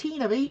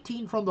 16 of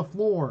 18 from the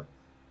floor.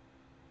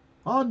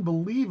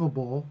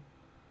 Unbelievable.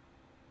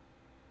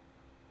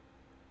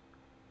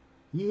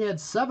 He had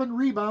 7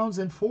 rebounds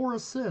and 4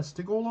 assists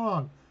to go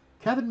along.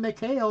 Kevin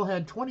McHale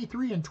had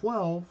 23 and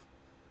 12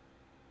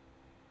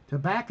 to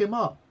back him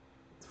up.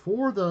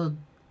 For the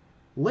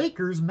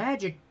Lakers,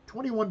 Magic,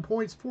 21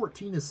 points,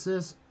 14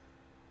 assists.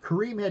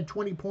 Kareem had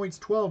 20 points,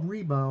 12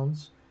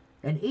 rebounds,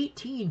 and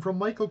 18 from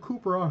Michael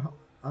Cooper.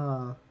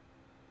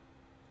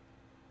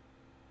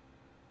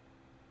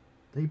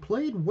 They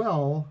played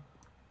well.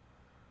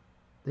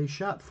 They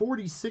shot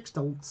 46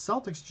 to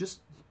Celtics. Just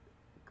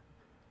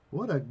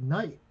what a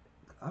night.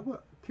 I'm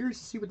curious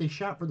to see what they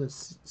shot for the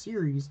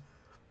series.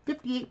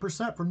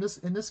 58% from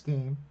in this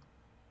game.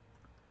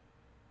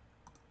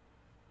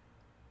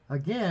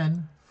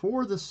 Again,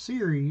 for the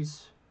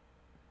series,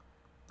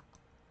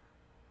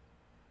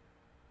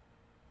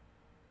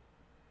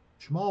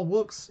 Jamal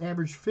Wilkes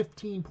averaged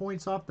 15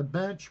 points off the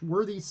bench.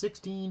 Worthy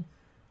 16.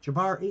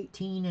 Jabbar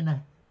 18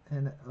 and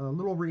a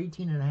little over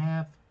 18 and a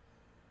half.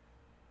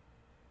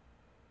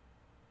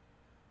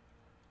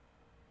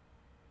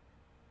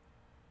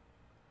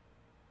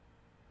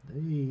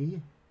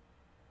 They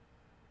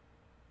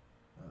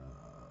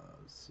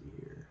let's see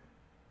here.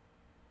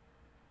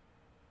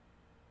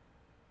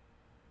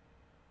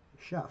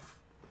 Shot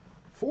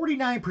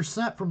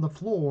 49% from the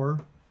floor.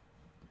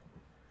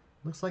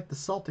 Looks like the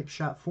Celtics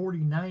shot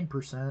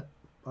 49%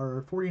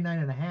 or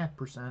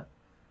 49.5%.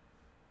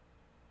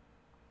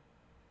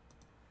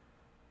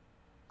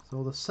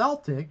 So the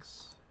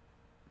Celtics,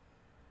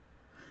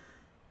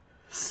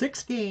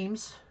 6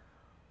 games.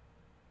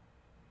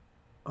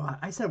 Oh,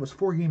 I said it was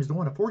 4-1.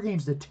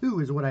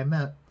 4-2 is what I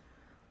meant.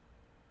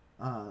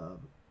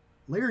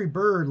 Larry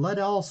Bird led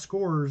all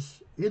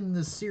scorers in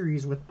this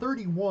series with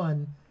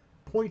 31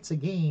 points a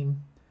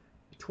game,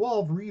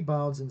 12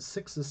 rebounds, and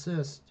 6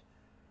 assists.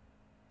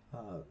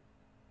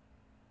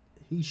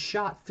 He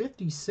shot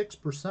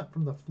 56%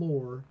 from the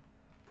floor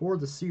for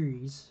the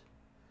series.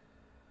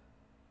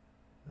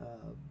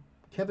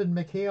 Kevin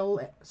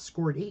McHale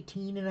scored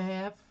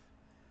 18.5,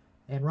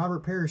 and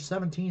Robert Parrish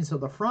 17. So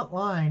the front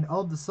line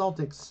of the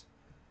Celtics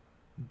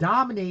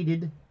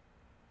dominated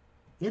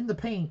in the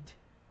paint.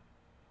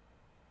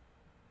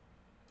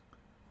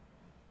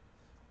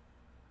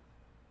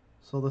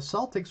 So the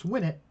Celtics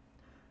win it.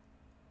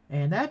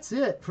 And that's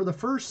it for the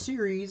first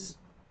series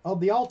of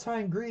the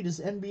all-time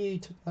greatest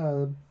NBA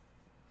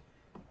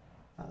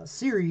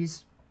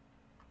series.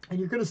 And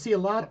you're going to see a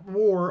lot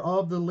more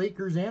of the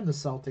Lakers and the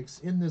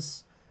Celtics in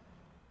this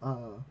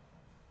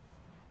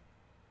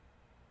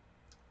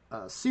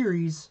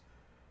series,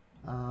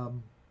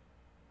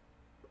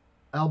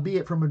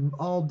 albeit from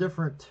all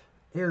different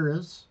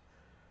eras.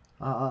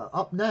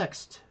 Up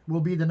next will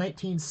be the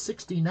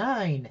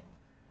 1969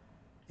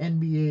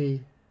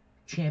 NBA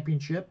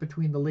championship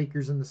between the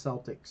Lakers and the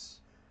Celtics.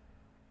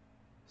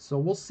 So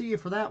we'll see you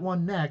for that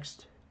one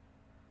next.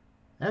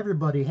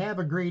 Everybody have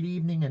a great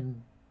evening,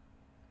 and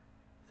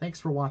thanks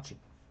for watching.